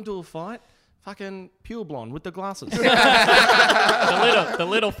who got into a fight. Fucking Pure Blonde with the glasses. The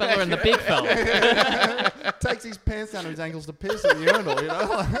little fella and the big fella. Takes his pants down to his ankles to piss at the urinal, you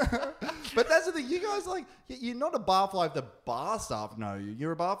know? But that's the thing. You guys, like, you're not a barfly if the bar staff know you.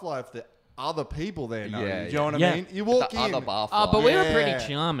 You're a barfly if the other people there know Yeah, you. Do you know what yeah. I mean? You walk The in. other barfly. Oh, but we were Yeah. pretty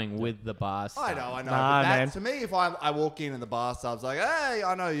charming with the bar staff. I know. Nah, but that, man. to me, if I walk in and the bar staff's like, hey,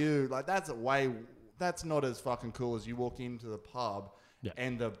 I know you, like, that's not as fucking cool as you walk into the pub Yeah.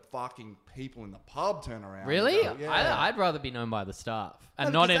 and the fucking people in the pub turn around. Really? and go, yeah. I'd rather be known by the staff.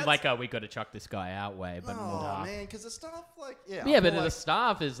 And No, not because in like a we got to chuck this guy out way, but more. Oh, man, because the stuff, like, yeah. Yeah, I but feel the like,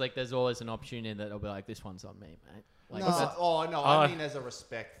 staff is like, there's always an opportunity that they'll be like, this one's on me, mate. Like, no, I mean as a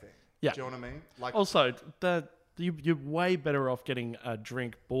respect thing. Yeah. Do you know what I mean? Like, Also, you're way better off getting a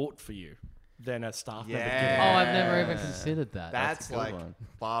drink bought for you than a staff member. oh, Giving I've never even considered that. that's a good like one.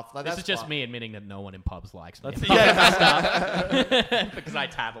 barf. Like, This that's is just barf. me admitting that no one in pubs likes me. That's- yeah. Because I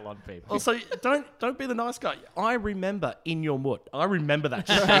tattle on people. Also, don't be the nice guy. I remember in your mood. I remember that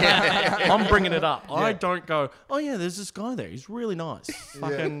shit. I'm bringing it up. I don't go, oh yeah, there's this guy there. He's really nice.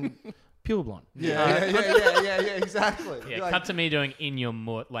 Fucking Pure Blonde. Yeah, exactly. Yeah, You're like, cut to me doing in your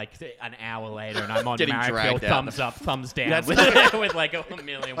mutt like an hour later, and I'm on Getting Maripil, dragged out. thumbs up, thumbs down, That's- with like a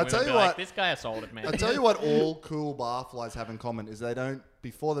million women. tell you be like, what- this guy assaulted me. I tell you what, all cool barflies have in common is they don't,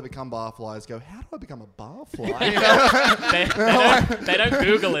 before they become barflies, go, how do I become a barfly? You know? they don't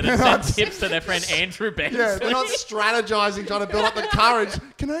Google it and send tips to their friend Andrew Benson. Yeah, they're not strategizing, trying to build up the courage.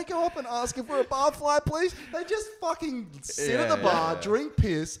 Can I go up and ask if we're a barfly, please? They just fucking sit at the bar, drink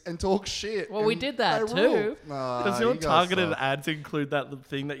piss, and talk shit. Well, we and did that they too. rule. Nah, Does your you guys targeted suck. ads include that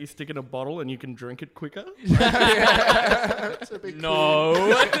thing that you stick in a bottle and you can drink it quicker? It's a bit No.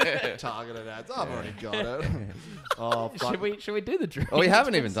 cool. Targeted ads. I've already got it. Oh, fuck. should we do the drink? Oh, we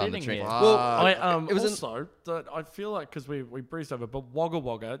haven't It's even been done the sitting drink. here. Well, It was was also I feel like because we breezed over, but Wagga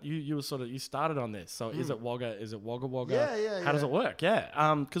Wagga, you were sort of you started on this. So is it Wagga? Is it Wagga Wagga? Yeah, How does yeah. it work?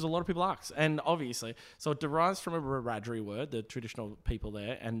 Yeah, because a lot of people ask, and obviously, so it derives from a Wiradjuri word, the traditional people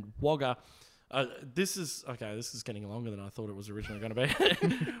there, and Wagga. This is getting longer than I thought it was originally going to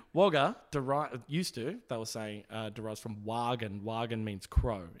be. Wagga they were saying derives from Wagan. Wagan means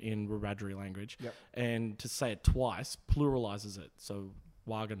crow in Wiradjuri language. Yep. And to say it twice pluralizes it. So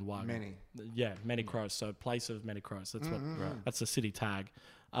Wagan. Many. Yeah, many crows. So place of many crows. That's that's the city tag.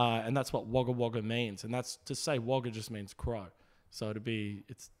 And that's what Wagga Wagga means. And that's to say Wagga just means crow. So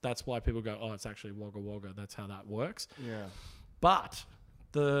that's why people go, oh, it's actually Wagga Wagga. That's how that works. Yeah. But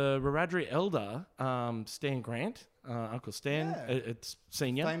the Wiradjuri elder, Stan Grant, Uncle Stan, Yeah. it's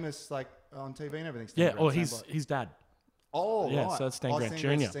senior. Famous, like, on TV and everything. Yeah, Stan or Grant, same bloke. his dad. Oh, Yeah, right. so that's Stan Grant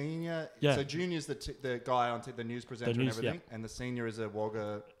Stan Jr.. Senior. Yeah. So Junior's the guy on the news presenter news, and everything, and the senior is a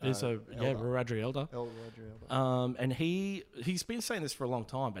Wagga. Is a Wiradjuri elder. Elder. And he's been saying this for a long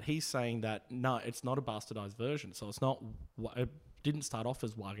time, but he's saying that no, it's not a bastardized version. So it's not. It didn't start off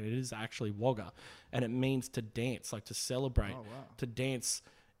as Wagga. It is actually Wagga, and it means to dance, like to celebrate, to dance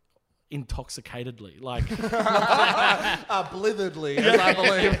intoxicatedly, like Blitheredly, as I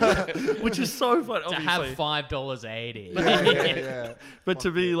believe. which is so fun. To have Obviously, $5.80. yeah. but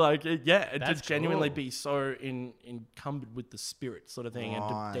to be like, and That's to genuinely cool. be so encumbered with the spirit, sort of thing,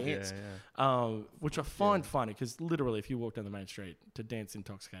 Right, and to dance, which I find funny because literally, if you walk down the main street to dance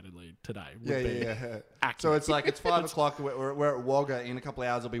intoxicatedly today, would be Yeah. accurate. So it's like it's 5 o'clock. We're at Wagga. In a couple of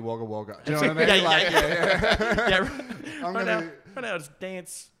hours, it'll be Wagga Wagga. Do you know what I mean? Yeah, Like, yeah. I'm right gonna now it's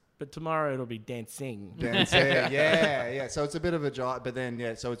dance, but tomorrow it'll be dancing. dance. Yeah. So it's a bit of a jive, but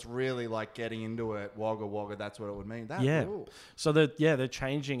then so it's really like getting into it. Wagga Wagga. That's what it would mean. That Yeah. rule. So they're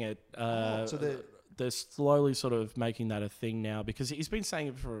changing it. So they're slowly sort of making that a thing now because he's been saying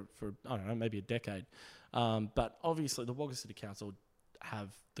it for I don't know, maybe a decade. But obviously the Wagga City Council have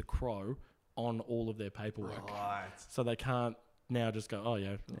the crow on all of their paperwork, Right. so they can't now just go, oh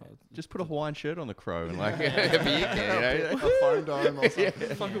yeah, Just put a Hawaiian shirt on the crow and like a beer can, A phone dome or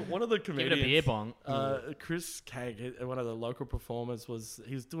something. Fucking one of the Give it a comedians, beer bong. Chris Kang, one of the local performers,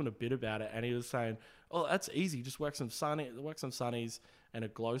 he was doing a bit about it, and he was saying, "Oh, that's easy. Just wax some sunnies and a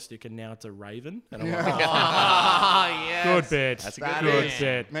glow stick, and now it's a raven." And I'm like, yes. good bit. That's a That good is-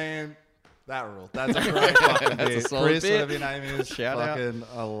 bit. Man, that rule. That's a great fucking That's a bit. solid Chris, bit. whatever your name is. Shout out. fucking,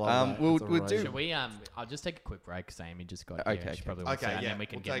 I love that. we'll- It's a we'll raven. do- Should we? I'll just take a quick break because Amy just got Okay, here. okay. She probably wants Okay, to, and yeah, then we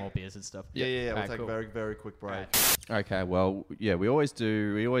can we'll get take- more beers and stuff. Yeah. We'll Alright, take cool. a very, very quick break. Okay, well, yeah, we always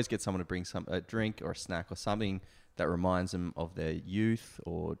do. We always get someone to bring a drink or a snack or something that reminds them of their youth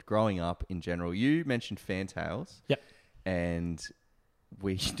or growing up in general. You mentioned Fantails. Yep. And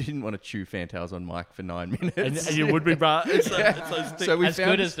we didn't want to chew Fantails on mic for 9 minutes. And you would be, bruh. It's those things. So we As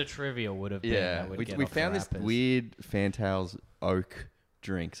found good this- as the trivia would have been. yeah, that would we get off the found this wrappers. weird Fantails oak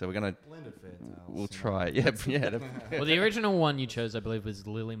drink. So we're gonna Blended Fantails. we'll try it. Yeah, yeah. Well, the original one you chose, I believe, was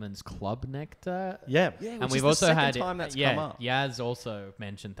Lilyman's Club Nectar. yeah. Yeah, And which we've is the also second had time that's yeah, come up. Yaz also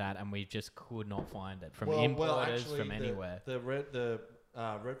mentioned that, and we just could not find it from importers from anywhere. The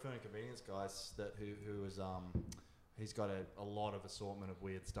Redfern convenience guys who was he's got a lot of assortment of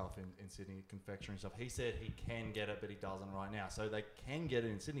weird stuff in Sydney, confectionery stuff. He said he can get it, but he doesn't right now. So they can get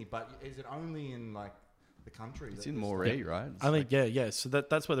it in Sydney, but is it only in like the country? It's that in this Moree, stuff- right? It's I think yeah. So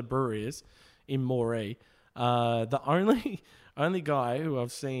that's where the brewery is, in Moree. The only guy who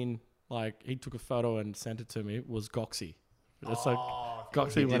I've seen, like, he took a photo and sent it to me was Goxie. It's like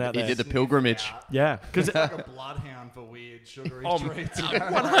Goxie went out he there. did the pilgrimage. Yeah, because like a bloodhound for weird sugary Oh, treats.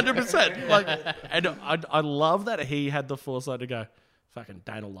 100%. Like, and I love that he had the foresight to go, fucking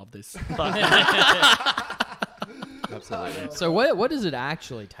Dane will love this. But Absolutely. So what does it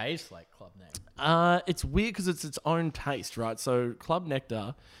actually taste like, Club Nectar? it's weird because it's its own taste, right? So Club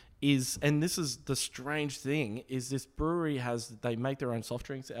Nectar is, and this is the strange thing, is this brewery they make their own soft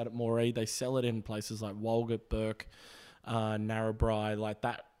drinks out at Moree. They sell it in places like Walgett, Burke, Narrabri, like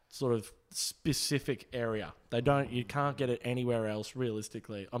that sort of specific area. You can't get it anywhere else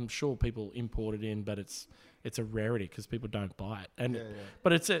realistically. I'm sure people import it in, but it's a rarity because people don't buy it. And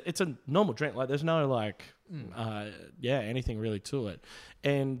but it's a normal drink. Like there's no like anything really to it.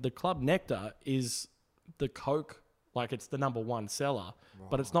 And the Club Nectar is the Coke, like it's the number one seller,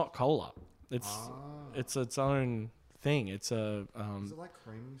 but it's not cola. It's its own thing. It's a Is it like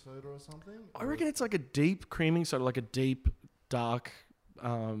creaming soda or something? I reckon it's like a deep creaming soda, like a deep dark,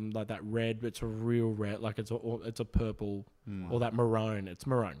 like that red. It's a real red, like it's a purple or that maroon. It's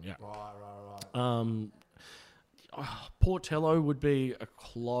maroon, yeah. Right. Portello would be a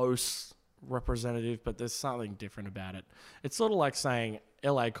close representative, but there's something different about it. It's sort of like saying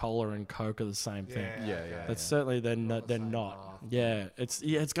LA Cola and Coke are the same thing. Yeah. That's certainly they're not. Yeah,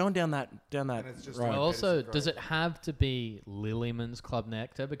 it's going down that it's just road. like- Well, also, it's does it have to be Lilyman's Club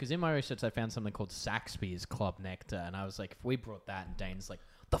Nectar? Because in my research, I found something called Saxby's Club Nectar, and I was like, if we brought that, and Dane's like,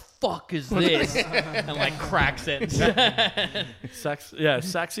 the fuck is this? And like cracks it.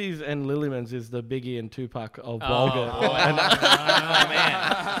 Saxy's and Lilyman's is the Biggie and Tupac of Oh, Walgett. boy. Oh, man,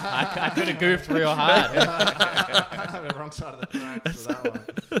 I could have goofed real hard. The wrong side of the tracks for that one.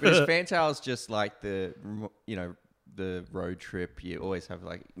 But is Fantails just like the road trip? You always have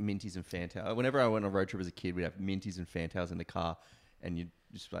like Minties and Fantails. Whenever I went on a road trip as a kid, we'd have Minties and Fantails in the car, and you'd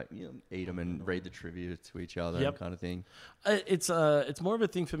just like eat them and read the trivia to each other, Yep. kind of thing. It's more of a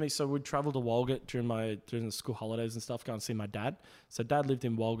thing for me. So we'd travel to Walgett during the school holidays and stuff, go and see my dad. So Dad lived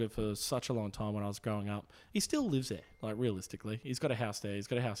in Walgett for such a long time when I was growing up. He still lives there, like realistically. He's got a house there. He's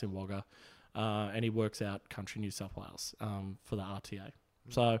got a house in Wagga, and he works out country New South Wales for the RTA.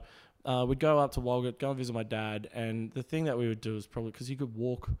 So we'd go up to Walgett, go and visit my dad, and the thing that we would do is probably because you could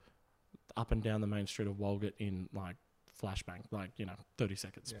walk up and down the main street of Walgett in like flashbang, like 30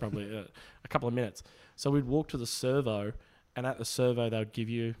 seconds, probably a couple of minutes. So we'd walk to the servo, and at the servo they would give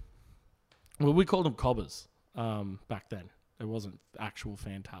you, well, we called them cobbers back then. It wasn't actual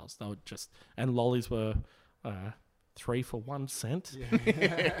Fantails. They would just, and lollies were 3 for 1 cent.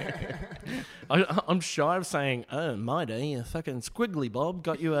 I'm shy of saying, oh, my day, a fucking squiggly Bob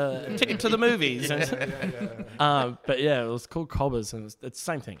got you a ticket to the movies. But yeah, it was called cobbers, and it's the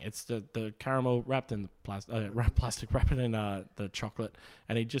same thing. It's the caramel wrapped in plastic, wrapped in the chocolate,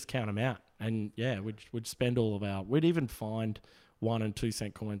 and he'd just count them out. And yeah, we'd spend all of we'd even find 1 and 2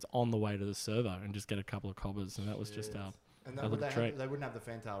 cent coins on the way to the servo and just get a couple of cobbers, and that was just our. And A little treat. they wouldn't have the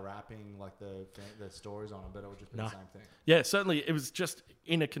Fantail wrapping, like the stories on it, but it would just be No. the same thing. Yeah, certainly. It was just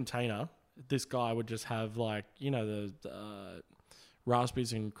in a container. This guy would just have like the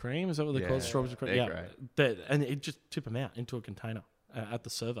raspberries and cream. Is that what they're called? Yeah, Strawberries and cream. they're Yeah, great. and he'd just tip them out into a container at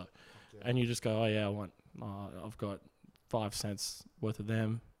the servo. and you just go, oh yeah, I've got 5 cents worth of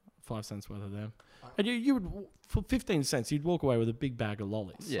them, 5 cents worth of them, and you would for 15 cents you'd walk away with a big bag of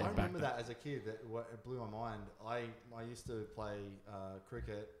lollies. Yeah. I back remember then. that as a kid. It blew my mind. I used to play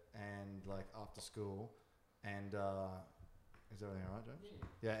cricket and like after school, and is everything all right, James?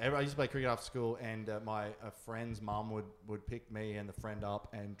 Yeah. I used to play cricket after school, and my friend's mum would pick me and the friend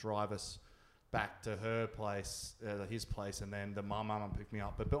up and drive us back to her place, his place, and then the mum would pick me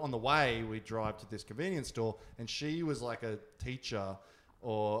up. But on the way, we'd drive to this convenience store, and she was like a teacher.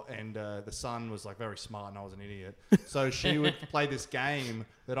 And the son was like very smart and I was an idiot. So she would play this game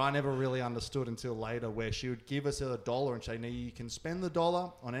that I never really understood until later, where she would give us $1 and say, "Now you can spend the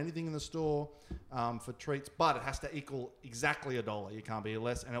 $1 on anything in the store for treats, but it has to equal exactly $1. You can't be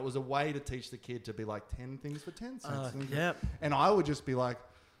less." And it was a way to teach the kid to be like 10 things for 10 cents. Yep. And I would just be like,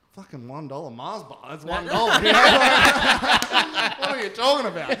 fucking $1 Mars bar. That's $1. You know? What are you talking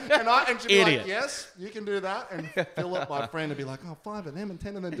about? And she'd be Idiot. like, yes, you can do that. And Philip, my friend, would be like, oh, 5 of them and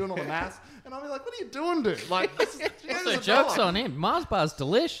 10 of them doing all the maths. And I'd be like, what are you doing, dude? Like, this is, So joke's on him. Mars bar's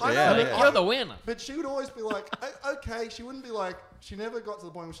delicious. I know, Like, yeah. you're the winner. But she would always be like, okay. She wouldn't be like, she never got to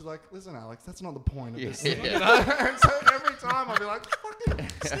the point where she's like, listen, Alex, that's not the point of this thing. You know? And so every time I'd be like, fucking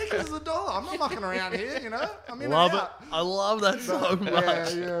Snickers is $1. I'm not mucking around here, you know? I'm in Love and it. out. I love that so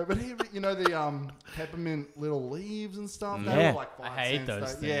much. Yeah. But he, you know, the peppermint little leaves and stuff. They Yeah. were like 5 I hate cents. those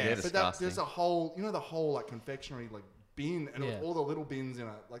They- things. Yeah, They're but disgusting. there's a whole, you know, the whole like confectionery like bin, and it Yeah. was all the little bins in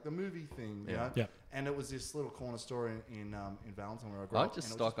it, like the movie thing. You know? Yeah. And it was this little corner store in Valentine where I grew I up. just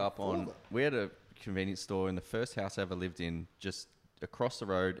and it was stock up full on. of it. We had a convenience store in the first house I ever lived in, just across the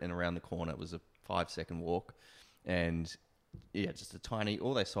road and around the corner. It was a 5-second walk, and yeah, just a tiny.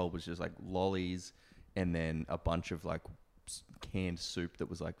 All they sold was just like lollies, and then a bunch of like canned soup that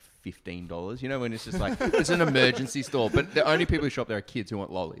was like $15. You know, when it's just like it's an emergency store, but the only people who shop there are kids who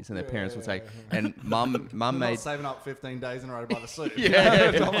want lollies, and their parents would say, and mum I'm made not saving up 15 days in a row to buy the soup.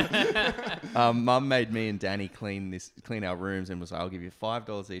 Mum made me and Danny clean our rooms, and was like, I'll give you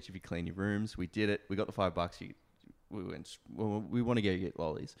 $5 each if you clean your rooms. We did it. We got the $5. We went. Well, we want to go get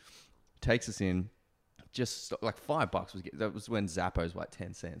lollies. Takes us in. Just like $5 that was when Zappos were like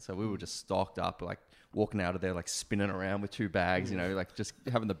 10 cents. So we were just stocked up, like walking out of there, like spinning around with 2 bags, you know, like just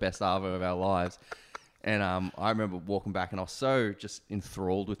having the best arvo of our lives. And I remember walking back, and I was so just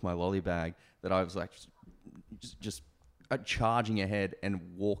enthralled with my lolly bag that I was like, just charging ahead and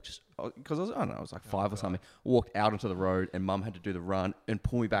walked, because I don't know, I was like 5 or something. Walked out onto the road, and Mum had to do the run and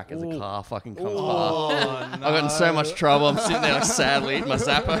pull me back as the car fucking comes past. I got in so much trouble. I'm sitting there like sadly eating my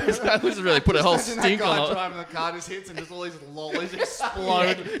Zappos. I was really put a whole Imagine stink that guy on it. driving the car just hits and just all these lollies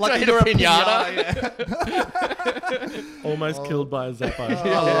explode like hit you're a a pinata. pinata. Yeah. Almost killed by a Zappo.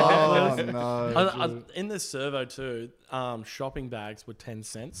 Oh no! In the servo too, shopping bags were 10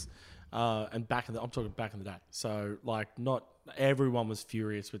 cents. And I'm talking back in the day. So like not everyone was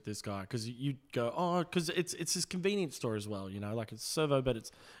furious with this guy, because you'd go, because it's this convenience store as well, you know, like it's servo, but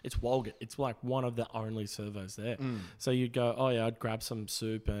it's Walgett. It's like one of the only servos there. So you'd go, oh yeah, I'd grab some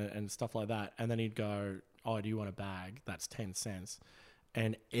soup and stuff like that. And then he'd go, oh, do you want a bag? That's 10 cents.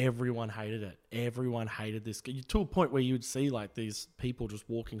 And everyone hated it. Everyone hated this. To a point where you would see like these people just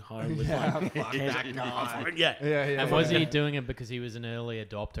walking home with like, fuck that guy. yeah. And was he doing it because he was an early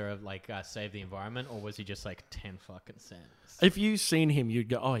adopter of like Save the Environment, or was he just like 10 fucking cents? If you seen him, you'd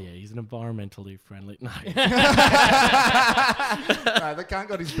go, oh yeah, he's an environmentally friendly. No. No, the cunt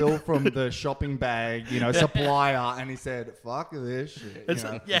got his bill from the shopping bag, supplier, and he said, "Fuck this shit." It's,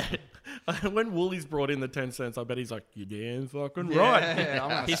 yeah. When Woolies brought in the 10 cents, I bet he's like, you damn fucking right. Yeah,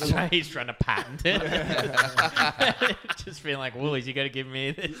 I'm gonna He's trying to patent it. Just being like, Woolies, you got to give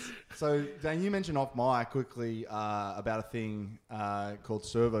me this. So, Dan, you mentioned off mic quickly about a thing called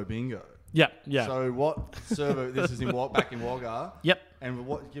Servo Bingo. Yeah. So, what servo? This is back in Wagga. Yep. And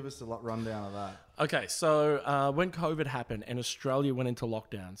give us a rundown of that. Okay, so when COVID happened and Australia went into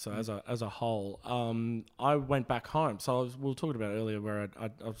lockdown, so as a whole, I went back home. So we were talking about earlier where I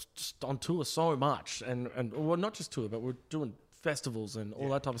was just on tour so much, and well, not just tour, but we're doing festivals and all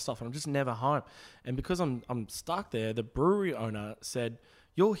that type of stuff, and I'm just never home. And because I'm stuck there, the brewery owner said,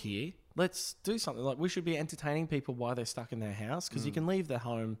 "You're here. Let's do something. Like we should be entertaining people while they're stuck in their house, because you can leave their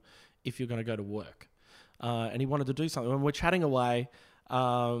home if you're going to go to work." And he wanted to do something, and we're chatting away.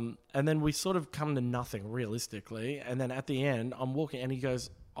 And then we sort of come to nothing realistically. And then at the end, I'm walking and he goes,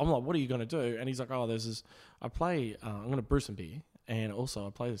 I'm like, what are you going to do? And he's like, oh, there's this, I'm going to brew some beer. And also I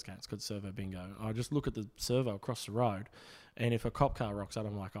play this game. It's called Servo Bingo. I just look at the servo across the road. And if a cop car rocks out,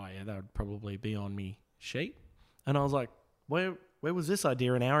 I'm like, oh yeah, that would probably be on me sheet. And I was like, where where was this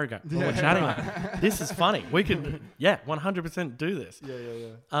idea an hour ago? When we're chatting about it? This is funny. We could, 100% do this.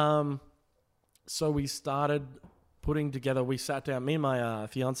 Yeah. So we started putting together, we sat down, me and my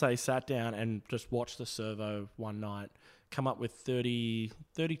fiance sat down and just watched the servo one night, come up with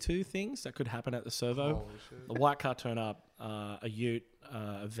 32 things that could happen at the servo. Holy shit. A white car turn up, a ute,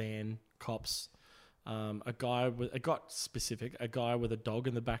 a van, cops, a guy with, it got specific, a guy with a dog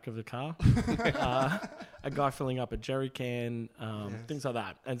in the back of the car, a guy filling up a jerry can, things like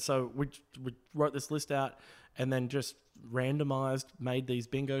that. And so we wrote this list out and then just randomized, made these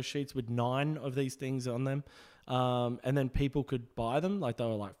bingo sheets with 9 of these things on them. And then people could buy them, like they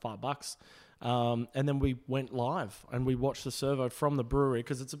were like $5. And then we went live and we watched the servo from the brewery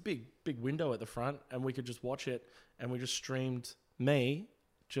because it's a big window at the front and we could just watch it, and we just streamed me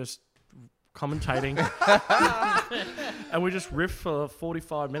just commentating and we just riffed for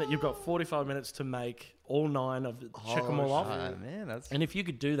 45 minutes. You've got 45 minutes to make all 9 of the, check them all off. Oh, man, that's... And if you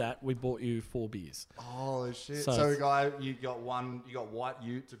could do that, we bought you 4 beers. Holy shit! So- So, guy, you got white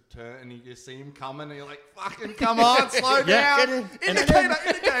ute to turn, and you see him coming, and you're like, "Fucking come on, slow Yeah. down,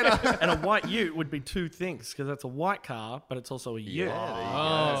 indicator." And a white ute would be 2 things because that's a white car, but it's also a ute.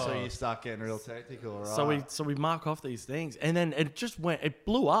 Oh, so you start getting real tactical, right? So we mark off these things, and then it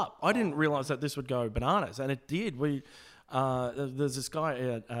blew up. I didn't realize that this would go bananas, and it did. There's this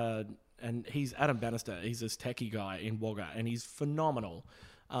guy, and he's Adam Bannister. He's this techie guy in Wagga, and he's phenomenal.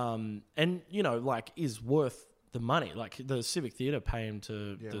 And is worth the money. Like the Civic Theatre pay him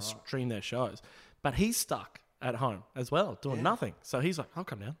to stream their shows, but he's stuck at home as well, doing nothing. So he's like, I'll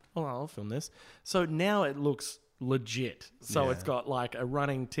come down. I'll film this. So now it looks legit. So it's got like a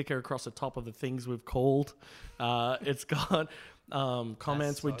running ticker across the top of the things we've called. It's got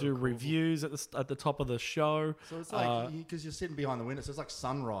comments. We do reviews at the top of the show. So it's like because you're sitting behind the window, so it's like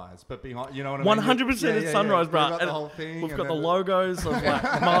sunrise, but behind, you know what I mean? 100% it's sunrise, bro. We've got the whole thing. We've and got the then logos of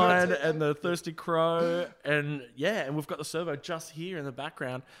like mine and the Thirsty Crow, and we've got the servo just here in the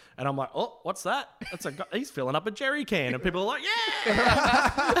background. And I'm like, oh, what's that? That's he's filling up a jerry can, and people are like, yeah.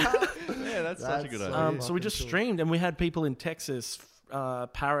 Yeah, that's such a good so idea. So we just streamed, and we had people in Texas,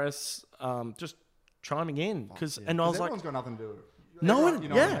 Paris, just chiming in and I was like, everyone's got nothing to do with it. no one, You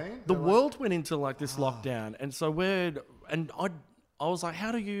know what I mean? the They're world went into like this lockdown, and so I was like,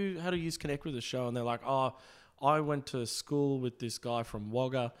 how do you connect with the show? And they're like, oh, I went to school with this guy from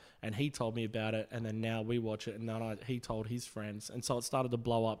Wagga, and he told me about it, and then now we watch it, and then he told his friends, and so it started to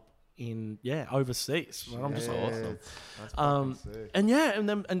blow up in overseas. And I'm just like, awesome. That's fucking sick.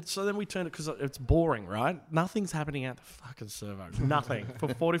 And so then we turned it because it's boring, right? Nothing's happening at the fucking servo. Nothing.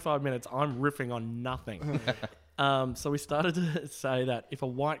 For 45 minutes, I'm riffing on nothing. So we started to say that if a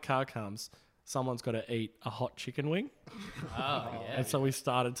white car comes, someone's got to eat a hot chicken wing. Oh, yeah. And so we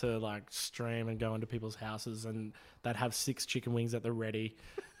started to like stream and go into people's houses, and they'd have 6 chicken wings at the ready.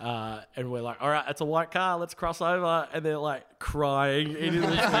 And we're like, all right, it's a white car, let's cross over. And they're like crying. Eating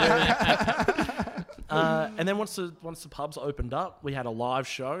this and then once the pubs opened up, we had a live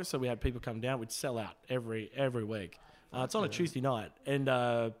show. So we had people come down. We'd sell out every week. It's on a Tuesday night, and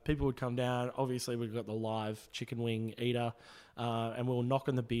people would come down. Obviously, we've got the live chicken wing eater, and we were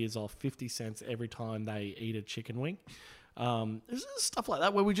knocking the beers off 50 cents every time they eat a chicken wing. There's stuff like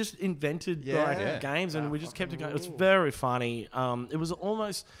that where we just invented games, and we just kept it going. It was very funny. It was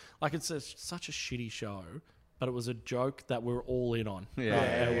almost like it's such a shitty show, but it was a joke that we're all in on. We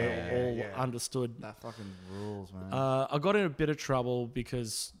all understood. That fucking rules, man. I got in a bit of trouble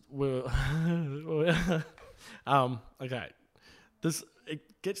because we're okay.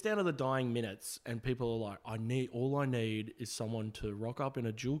 It gets down to the dying minutes, and people are like, all I need is someone to rock up in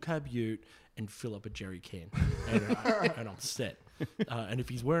a dual cab ute and fill up a jerry can, and I'm set. And if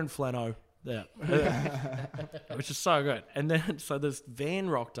he's wearing flannel, which is so good. And then so this van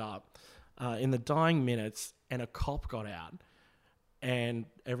rocked up in the dying minutes, and a cop got out, and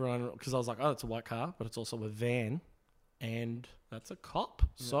everyone, because I was like, oh, it's a white car, but it's also a van, and that's a cop.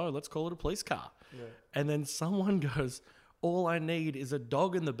 So let's call it a police car. Yeah. And then someone goes, all I need is a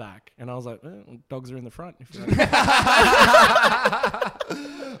dog in the back. And I was like, dogs are in the front. If you're yes.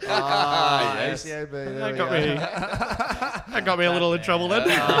 that got me a little in trouble then.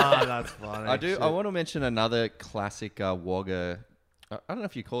 That's funny. I want to mention another classic Wagga. I don't know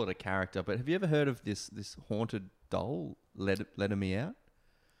if you call it a character, but have you ever heard of this haunted doll, Letting Me Out?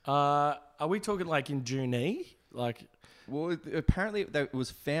 Are we talking like in Junee? Like... Well, apparently it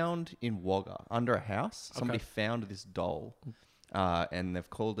was found in Wagga under a house. Somebody found this doll, and they've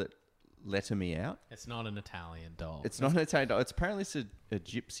called it "Letting Me Out." It's not an Italian doll. It's not an Italian doll. It's apparently a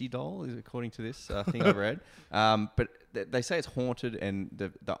gypsy doll, according to this thing I've read. But they say it's haunted, and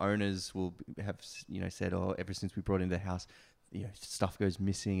the owners will have said, ever since we brought it into the house, stuff goes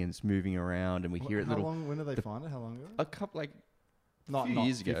missing and it's moving around, and we hear it How little. long? When did they find it? How long ago? A couple Not few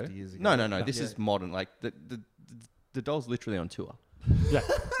years ago. 50 years ago. No. This is modern. Like the doll's literally on tour. Yeah.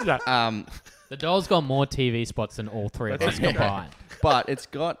 The doll's got more TV spots than all three of us combined. But it's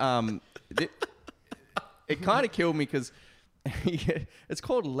got it kind of killed me because it's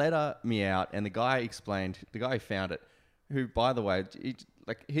called Letter Me Out, and the guy who found it, who, by the way,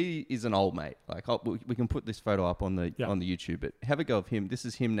 he is an old mate. Like, we can put this photo up on the YouTube, but have a go of him. This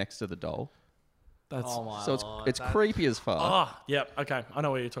is him next to the doll. That's It's creepy as fuck. Okay. I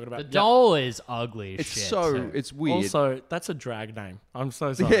know what you're talking about. The doll is ugly as It's shit. it's weird. Also, that's a drag name. I'm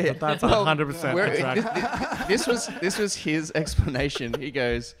so sorry. Yeah. But that's Well, 100% where- a drag. this was his explanation. He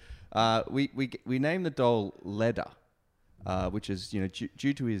goes, we named the doll Leda, which is due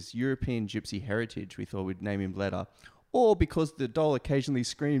to his European gypsy heritage. We thought we'd name him Leda, or because the doll occasionally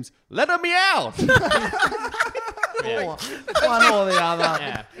screams, "Let me out!" Yeah. One or the other.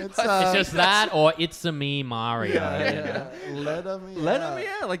 Yeah. It's just that or It's a Me Mario. Let me Let me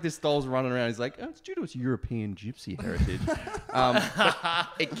out! Like, this doll's running around. He's like, "Oh, it's due to its European gypsy heritage." But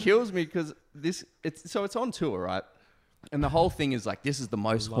it kills me because it's on tour, right? And the whole thing is like, this is the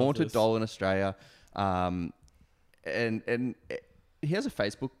most haunted doll in Australia. And he has a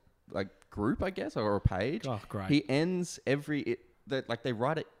Facebook group, I guess, or a page. Oh, great. He ends they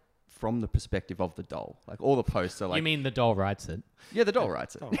write it from the perspective of the doll. Like, all the posts are like, You mean the doll writes it? yeah, the doll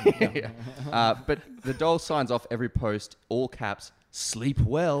writes it. Yeah. But the doll signs off every post, all caps, "Sleep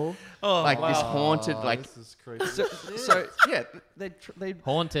well." This haunted, This is creepy. so yeah, they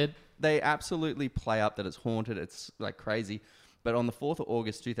Haunted. they absolutely play up that it's haunted. It's like crazy. But on the 4th of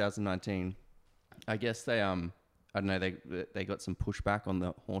August 2019, I guess they I don't know, they got some pushback on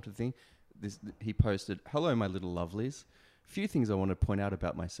the haunted thing. He posted, "Hello, my little lovelies. Few things I want to point out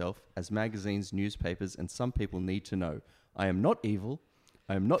about myself, as magazines, newspapers, and some people need to know. I am not evil.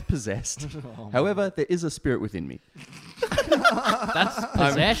 I am not possessed. However, there is a spirit within me." That's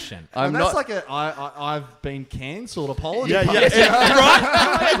possession. I'm that's not. like I've been cancelled apology. Yeah, post.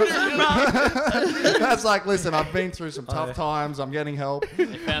 right. That's like, listen, I've been through some tough times. I'm getting help. They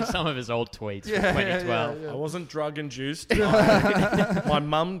found some of his old tweets from 2012. I wasn't drug induced. My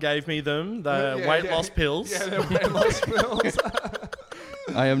mum gave me them, the weight loss pills.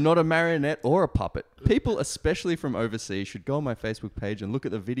 I am not a marionette or a puppet. People, especially from overseas, should go on my Facebook page and look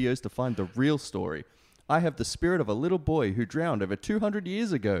at the videos to find the real story. I have the spirit of a little boy who drowned over 200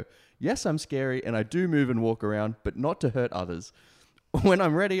 years ago. Yes, I'm scary and I do move and walk around, but not to hurt others. When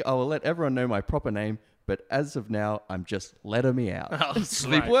I'm ready, I will let everyone know my proper name, but as of now, I'm just Let Me Out.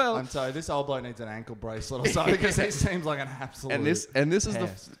 Sleep right. well. I'm sorry, this old bloke needs an ankle bracelet or something because he seems like an absolute. And this is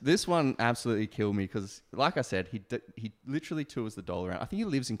pest. this one absolutely killed me because, like I said, he literally tours the doll around. I think he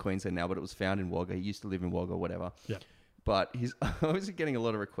lives in Queensland now, but it was found in Wagga. He used to live in Wagga, whatever. Yeah. But he's obviously getting a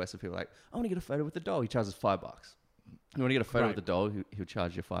lot of requests of people like, "I want to get a photo with the doll." He charges $5. You want to get a photo with the doll? He'll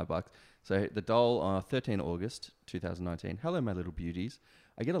charge you $5. So the doll on 13 August 2019. "Hello, my little beauties.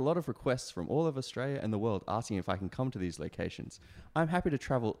 I get a lot of requests from all of Australia and the world asking if I can come to these locations. I'm happy to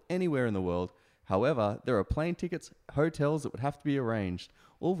travel anywhere in the world. However, there are plane tickets, hotels that would have to be arranged.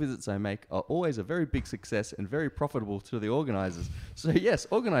 All visits I make are always a very big success and very profitable to the organisers. So yes,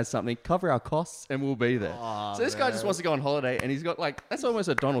 organise something, cover our costs, and we'll be there." So this guy just wants to go on holiday, and he's got that's almost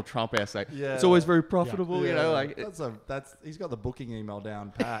a Donald Trump essay. Yeah. It's always very profitable, He's got the booking email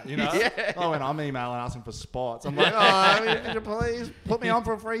down pat, you know. Oh, when I'm emailing asking for spots, I'm like, "Oh, could you please put me on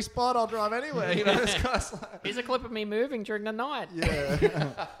for a free spot? I'll drive anywhere." You know, this guy's like, Here's a clip of me moving during the night.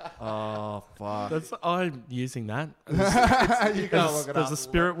 yeah. Oh fuck. I'm using that. You gotta look it There's up.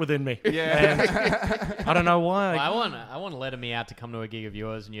 a spirit within me. Yeah. And I don't know why. Well, I want to let me out to come to a gig of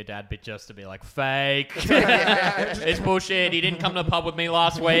yours and your dad be just to be like, fake. It's bullshit. He didn't come to the pub with me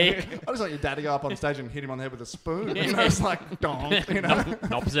last week. I just want your dad to go up on stage and hit him on the head with a spoon. You know, it's like donk. You know.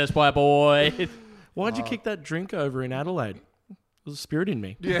 Not possessed by a boy. Why'd you kick that drink over in Adelaide? There's a spirit in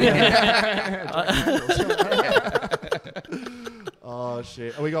me. Oh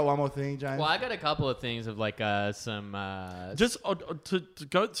shit. We got one more thing, James. Well, I got a couple of things of some. Just to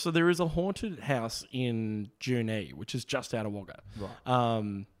go, so there is a haunted house in Junee, which is just out of Wagga.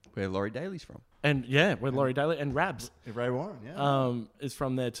 Right. Where Laurie Daly's from. And yeah, where Laurie Daly and Rabs Ray Warren, yeah. is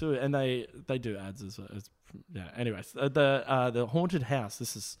from there too, and they do ads as yeah. Anyways, the haunted house.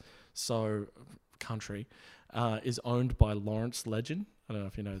 This is so country. Is owned by Lawrence Legend. I don't know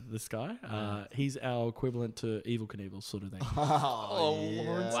if you know this guy. He's our equivalent to Evel Knievel sort of thing.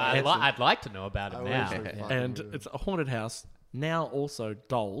 Well, I'd like to know about it now. And it's a haunted house. Now also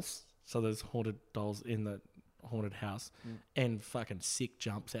dolls. So there's haunted dolls in the haunted house, and fucking sick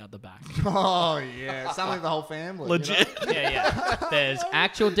jumps out the back. Oh yeah, it sounds like the whole family. Legit. Yeah. There's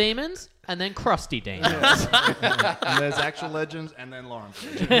actual demons and then crusty demons. And there's actual legends, and then Lawrence.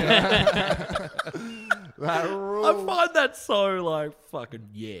 That rules. I find that so like fucking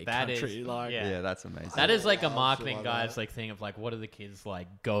That is- country. Like yeah. Yeah, that's amazing. That is like a shit marketing like guy's that. like thing of like, what are the kids like?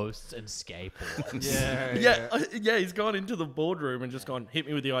 Ghosts and skateboards. yeah, he's gone into the boardroom and just gone, hit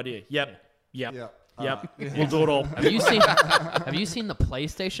me with the idea. Yep. Yeah. We'll do it all. Have you seen the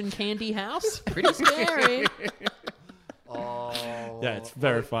PlayStation Candy House? Pretty scary. Oh, Yeah, it's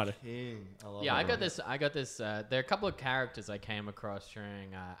very what a funny. king. I love Yeah, it. I got this. There are a couple of characters I came across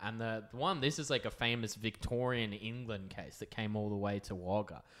during, and the one, this is like a famous Victorian England case that came all the way to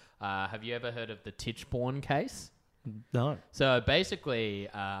Wagga. Have you ever heard of the Tichborne case? No. So basically,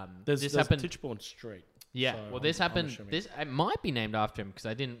 There's this happened. Tichborne Street. Yeah, So well, this I'm happened. assuming. This it might be named after him because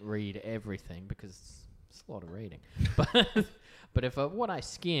I didn't read everything because it's a lot of reading. But if what I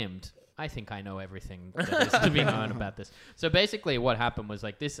skimmed, I think I know everything that is to be known about this. So basically, what happened was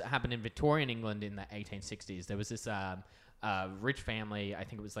like this happened in Victorian England in the 1860s. There was this rich family. I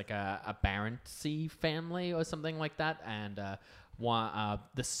think it was like a Baronetcy family or something like that, and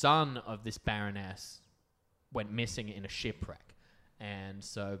the son of this baroness went missing in a shipwreck, and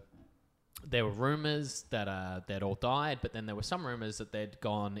so there were rumors that they'd all died, but then there were some rumors that they'd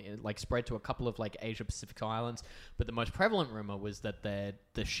gone, like spread to a couple of like Asia Pacific islands. But the most prevalent rumor was that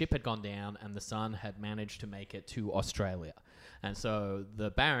the ship had gone down and the son had managed to make it to Australia. And so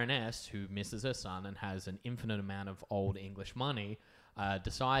the Baroness, who misses her son and has an infinite amount of old English money,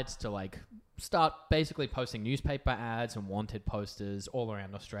 decides to like start basically posting newspaper ads and wanted posters all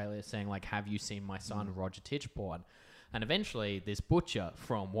around Australia saying like, "Have you seen my son, Roger Tichborne?" And eventually, this butcher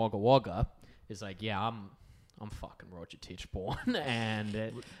from Wagga Wagga is like, "Yeah, I'm fucking Roger Tichborne,"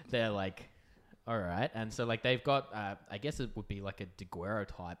 and they're like, "All right." And so like they've got, I guess it would be like a Daguerre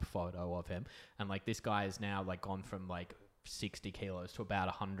type photo of him, and like this guy is now like gone from like 60 kilos to about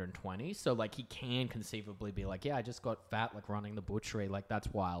 120. So like he can conceivably be like, "Yeah, I just got fat like running the butchery. Like that's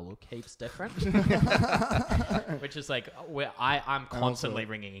why I look heaps different." Which is like where I'm constantly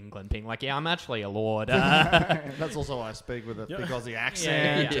ringing England, being like, "Yeah, I'm actually a lord." That's also why I speak with a big Aussie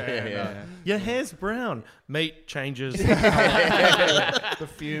accent. Yeah. and, Your hair's brown. Meat changes. the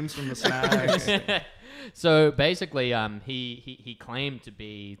fumes from the snags. So basically, he claimed to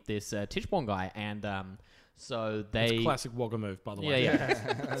be this Tichborne guy, and so they It's a classic Wagga move, by the way.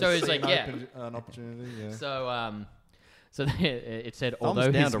 yeah. So it's like An opportunity. Yeah. So it said Thumbs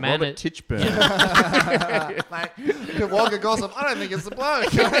although down his to manner. Robert Tichborne. Mate, Wagga gossip. I don't think it's the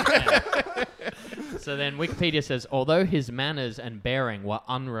bloke. So then Wikipedia says, although his manners and bearing were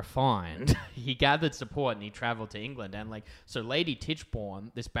unrefined, he gathered support and he travelled to England. And like, so Lady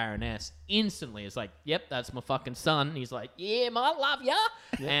Tichborne, this baroness, instantly is like, "Yep, that's my fucking son." And he's like, "Yeah, I love ya."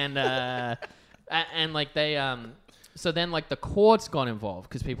 And like they, so then like the courts got involved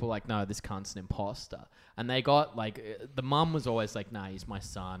because people were like, "No, this cunt's an imposter." And they got like, the mum was always like, "Nah, he's my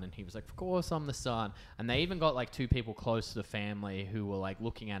son." And he was like, "Of course I'm the son." And they even got like two people close to the family who were like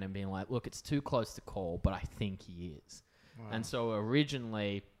looking at him being like, "Look, it's too close to call, but I think he is." Wow. And so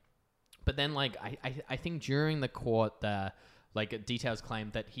originally, but then like, I think during the court, the like details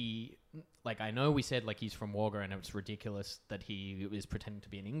claimed that he, like, I know we said like he's from Wagga and it's ridiculous that he is pretending to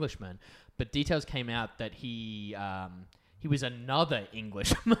be an Englishman, but details came out that he was another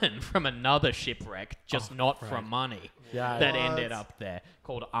Englishman from another shipwreck, just not from money, that ended up there,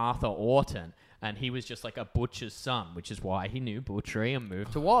 called Arthur Orton. And he was just like a butcher's son, which is why he knew butchery and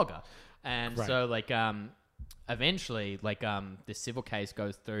moved to Wagga. And so like eventually like this civil case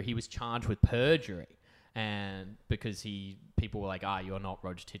goes through. He was charged with perjury. And because people were like, "You're not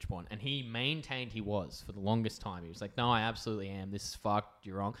Roger Tichborne," and he maintained he was for the longest time. He was like, "No, I absolutely am. This is fucked.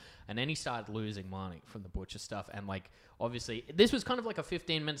 You're wrong." And then he started losing money from the butcher stuff, and like obviously this was kind of like a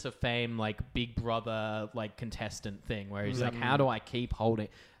 15 minutes of fame, like Big Brother, like contestant thing, where he's like, "How do I keep holding?"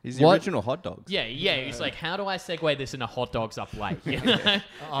 He's the original hot dogs. Yeah. He's like, "How do I segue this into hot dogs up late?" You know?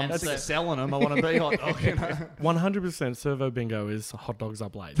 I'm sick of selling them. I want to be hot dog. You know? 100% Servo Bingo is hot dogs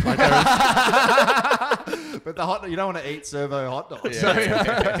up late. Like, there is- But the hot, you don't want to eat servo hot dogs.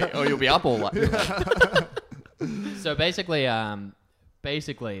 Or you'll be up all night. So basically,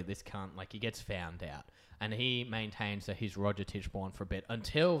 this cunt, like, he gets found out. And he maintains that he's Roger Tichborne for a bit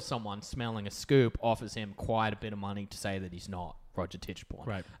until someone smelling a scoop offers him quite a bit of money to say that he's not Roger Tichborne.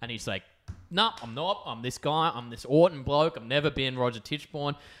 Right. And he's like, no, I'm not. I'm this guy. I'm this Orton bloke. I've never been Roger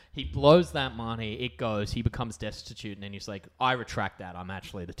Tichborne. He blows that money. It goes. He becomes destitute, and then he's like, I retract that. I'm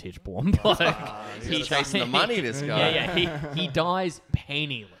actually the Tichborne bloke. He's chasing the money, this guy. Yeah. He dies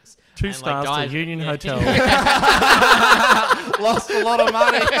penniless. 2 And, stars dies- to Union yeah. Hotel. Lost a lot of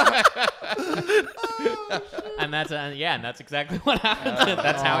money. And that's exactly what happened.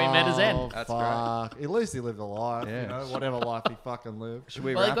 That's how he met his end. That's Fuck. At least he lived a life, Yeah. you know, whatever life he fucking lived. Should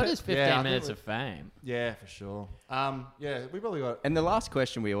we Well, he wrap got it? his 15 Yeah, I think minutes we- of fame. Yeah, for sure. Yeah, we probably got. And the last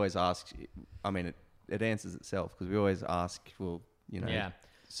question we always ask, I mean, it answers itself because we always ask, well, you know, Yeah.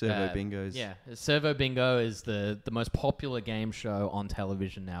 servo bingos. Yeah, Servo Bingo is the most popular game show on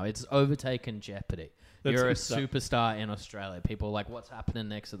television now. It's overtaken Jeopardy. You're a superstar in Australia. People are like, what's happening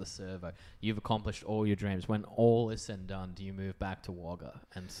next to the servo? You've accomplished all your dreams. When all is said and done, do you move back to Wagga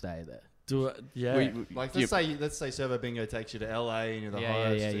and stay there? Do it. Yeah. Like, you- let's say Servo Bingo takes you to LA and you're the Yeah,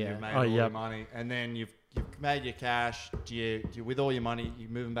 host yeah, and yeah. you've made Oh, all yep. your money, and then you've made your cash. Do you with all your money, you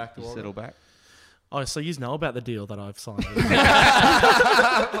moving back to You Wagga? settle back. Oh, so you know about the deal that I've signed.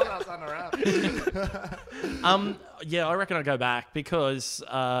 Yeah, I reckon I'd go back because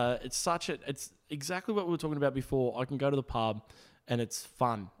it's exactly what we were talking about before. I can go to the pub and it's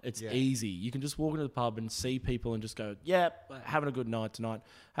fun. It's Yeah. easy. You can just walk into the pub and see people and just go, yeah, having a good night tonight,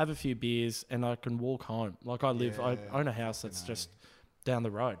 have a few beers, and I can walk home. Like I own a house that's just down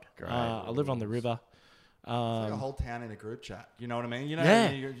the road. I live on the river. It's like a whole town in a group chat. You know what I mean? You know,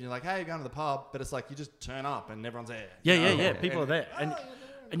 Yeah. you're like, hey, you're going to the pub, but it's like you just turn up and everyone's there. Yeah, you know? People are there,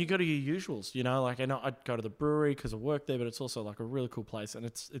 and you go to your usuals. You know, like I'd go to the brewery because I work there, but it's also like a really cool place, and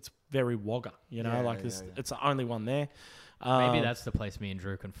it's very Wagga. You know, Yeah, it's the only one there. Maybe that's the place me and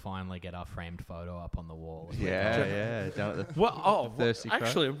Drew can finally get our framed photo up on the wall. Yeah. Down at the, Well, Thirsty Crow.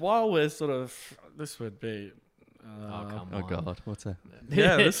 actually, while we're sort of, this would be. Oh, come oh on. God, what's that?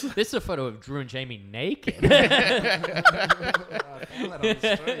 Yeah, this is a photo of Drew and Jamie naked. I found that on the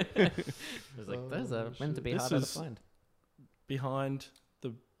street. I was like, those are meant to be This harder to is- find. behind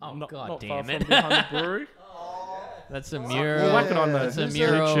the. Oh, not, God not damn far it. From behind the brewery. That's a We'll mural. whack it on the That's a Who's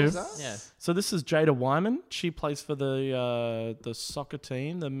mural. YouTube. Yeah. So this is Jada Wyman. She plays for the soccer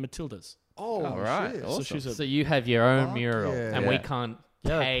team, the Matildas. Oh, All right. shit. Awesome. So she's a So you have your own Fuck mural, yeah. and we Yeah. can't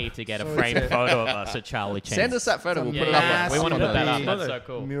Yeah. pay to get a So framed it's a- photo of us at Charlie Chan. Send us that photo. We'll Yeah, put it up. yeah, on we want to Yeah. put that up. Yeah. That's so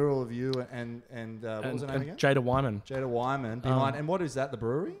cool. Mural of you and what was her name again? Jada Wyman. Jada Wyman. Behind, and what is that? The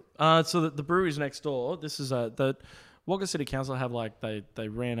brewery? So the brewery's next door. This is the Wagga City Council have they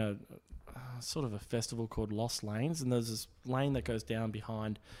ran a sort of a festival called Lost Lanes, and there's this lane that goes down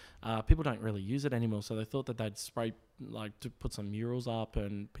behind. People don't really use it anymore, so they thought that they'd spray to put some murals up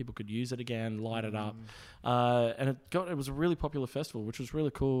and people could use it again, light it up, and it was a really popular festival, which was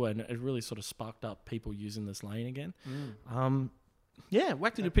really cool, and it really sort of sparked up people using this lane again. Yeah,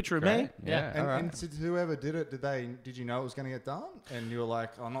 Wack did a picture of me. Great. Yeah. And, all right. and to whoever did it, did you know it was going to get done? And you were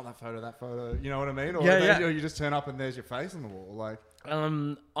like, oh, not that photo. You know what I mean? Or Yeah, they- yeah. or you just turn up and there's your face on the wall. Like,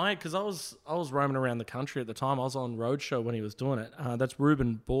 Because I was roaming around the country at the time. I was on Roadshow when he was doing it. That's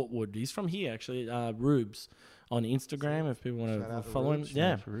Ruben Bortwood. He's from here actually. Rubes on Instagram if people want Shout to out to follow him. Rubes.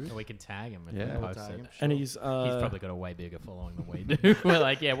 Yeah, So we can tag him and Yeah. post Tag it. him. and He's probably got a way bigger following than we do. We're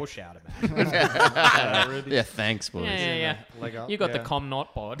like, yeah, we'll shout him out. Yeah. Thanks, boys. Yeah. leg up. You got the Yeah.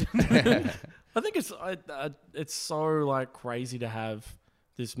 Comnot pod. I think it's so like crazy to have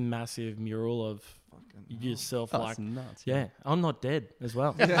this massive mural of yourself. Oh, like, it's nuts. yeah, I'm not dead as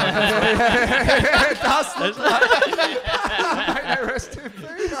well. It does look like. Rest in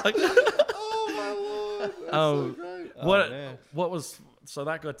peace. Oh my lord. That's so great. What was so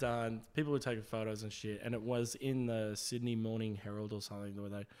that got done? People were taking photos and shit, and it was in the Sydney Morning Herald or something where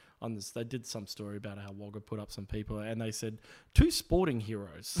they did some story about how Wagga put up some people, and they said 2 sporting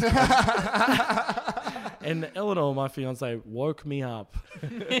heroes. And Eleanor, my fiance, woke me up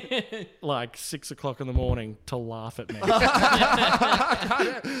like 6 o'clock in the morning to laugh at me because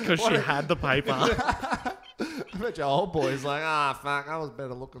she had the paper. I bet your old boy's like, fuck, I was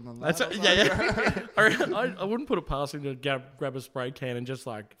better looking than that. That's yeah. I wouldn't put it past him to grab a spray can and just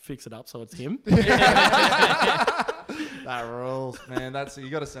like fix it up so it's him. That rules, man. You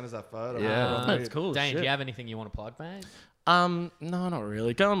got to send us that photo. Yeah. man. That's cool. as Dane, do shit. you have anything you want to plug, mate? No, not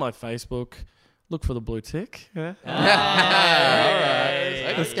really. Go on my Facebook. Look for the blue tick. Yeah.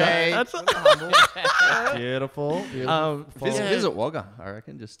 Okay. That's Beautiful. Visit Wagga, I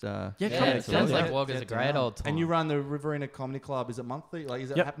reckon. Just come It sounds Yeah. like Wagga's a great old time. And you run the Riverina Comedy Club. Is it monthly? Like,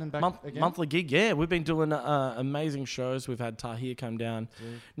 is it Yep. happening back again? monthly gig. Yeah, we've been doing amazing shows. We've had Tahir come down,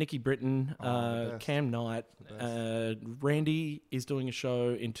 Nikki Britton, the best. Cam Knight, Randy is doing a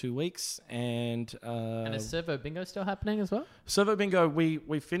show in 2 weeks, and And is Servo Bingo still happening as well? Servo Bingo.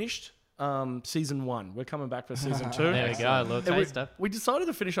 We finished. season 1. We're coming back for season 2. There we go, a little And taster. we decided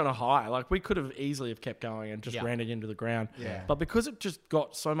to finish on a high. Like, we could have easily have kept going and just Yeah. ran it into the ground. Yeah. But because it just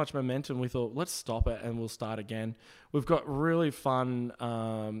got so much momentum, we thought, let's stop it and we'll start again. We've got really fun.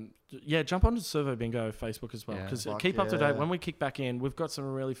 Jump onto Servo Bingo Facebook as well. Yeah. Because Fuck keep up to date. yeah. When we kick back in, we've got some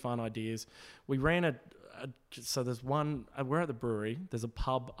really fun ideas. We ran so there's one, we're at the brewery. There's a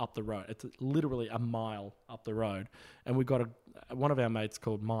pub up the road. It's literally a mile up the road. And we got one of our mates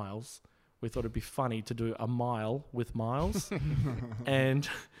called Miles. We thought it'd be funny to do a mile with Miles. And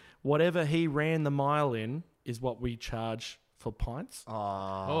whatever he ran the mile in is what we charge for pints.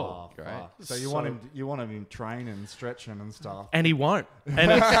 Oh, great. fuck. So you want him training and stretching and stuff. And he won't.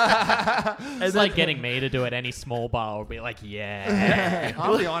 And It's like getting me to do it. Any small bar will be like, yeah.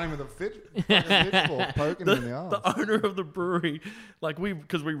 I'm behind him with a pitchfork poking him in the arse. the owner of the brewery,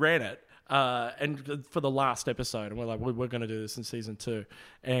 because we ran it, and for the last episode, and we're like, we're going to do this in season 2.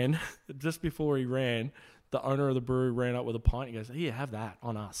 And just before he ran, the owner of the brewery ran up with a pint. He goes, "Here, have that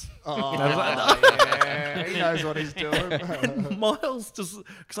on us." Oh, yeah. He knows what he's doing. And Miles just,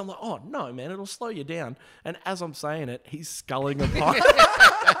 because I'm like, "Oh no, man, it'll slow you down." And as I'm saying it, he's sculling a pint.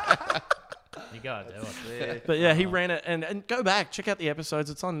 You gotta do it. But yeah, he ran it, and go back, check out the episodes.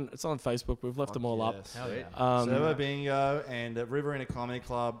 It's on Facebook. We've left them all up. Hell yeah. Servo Bingo and Riverina Comedy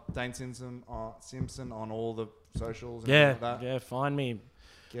Club. Dane Simpson on all the socials. And all of that. Yeah, find me.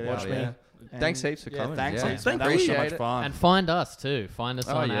 Get Watch out me. there. Thanks heaps for coming. Thanks Yeah. heaps. Thank Man. That was so you. much fun. And find us too. Find us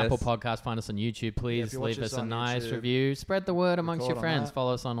Oh, on yes. Apple Podcasts. Find us on YouTube. Please if you watch leave us us a on nice YouTube, review. Spread the word amongst your record on friends. that.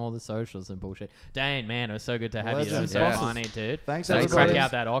 Follow us on all the socials and bullshit. Dane, man, it was so good to have you. That was Legends. so Yeah. funny, dude. Thanks, Let's everybody. crack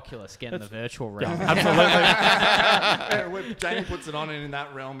out that Oculus, get in the virtual realm. Absolutely. When Jamie puts it on, and in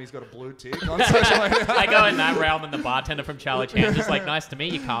that realm, he's got a blue tick on social media. I go in that realm, and the bartender from Charlie Chan just like, "Nice to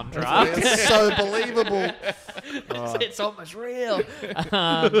meet you, calm drunk." It's so believable. It's almost real.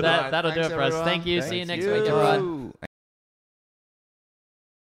 That'll do Thanks, it for us. everyone. Thank you. See you Thank next week, everyone. you.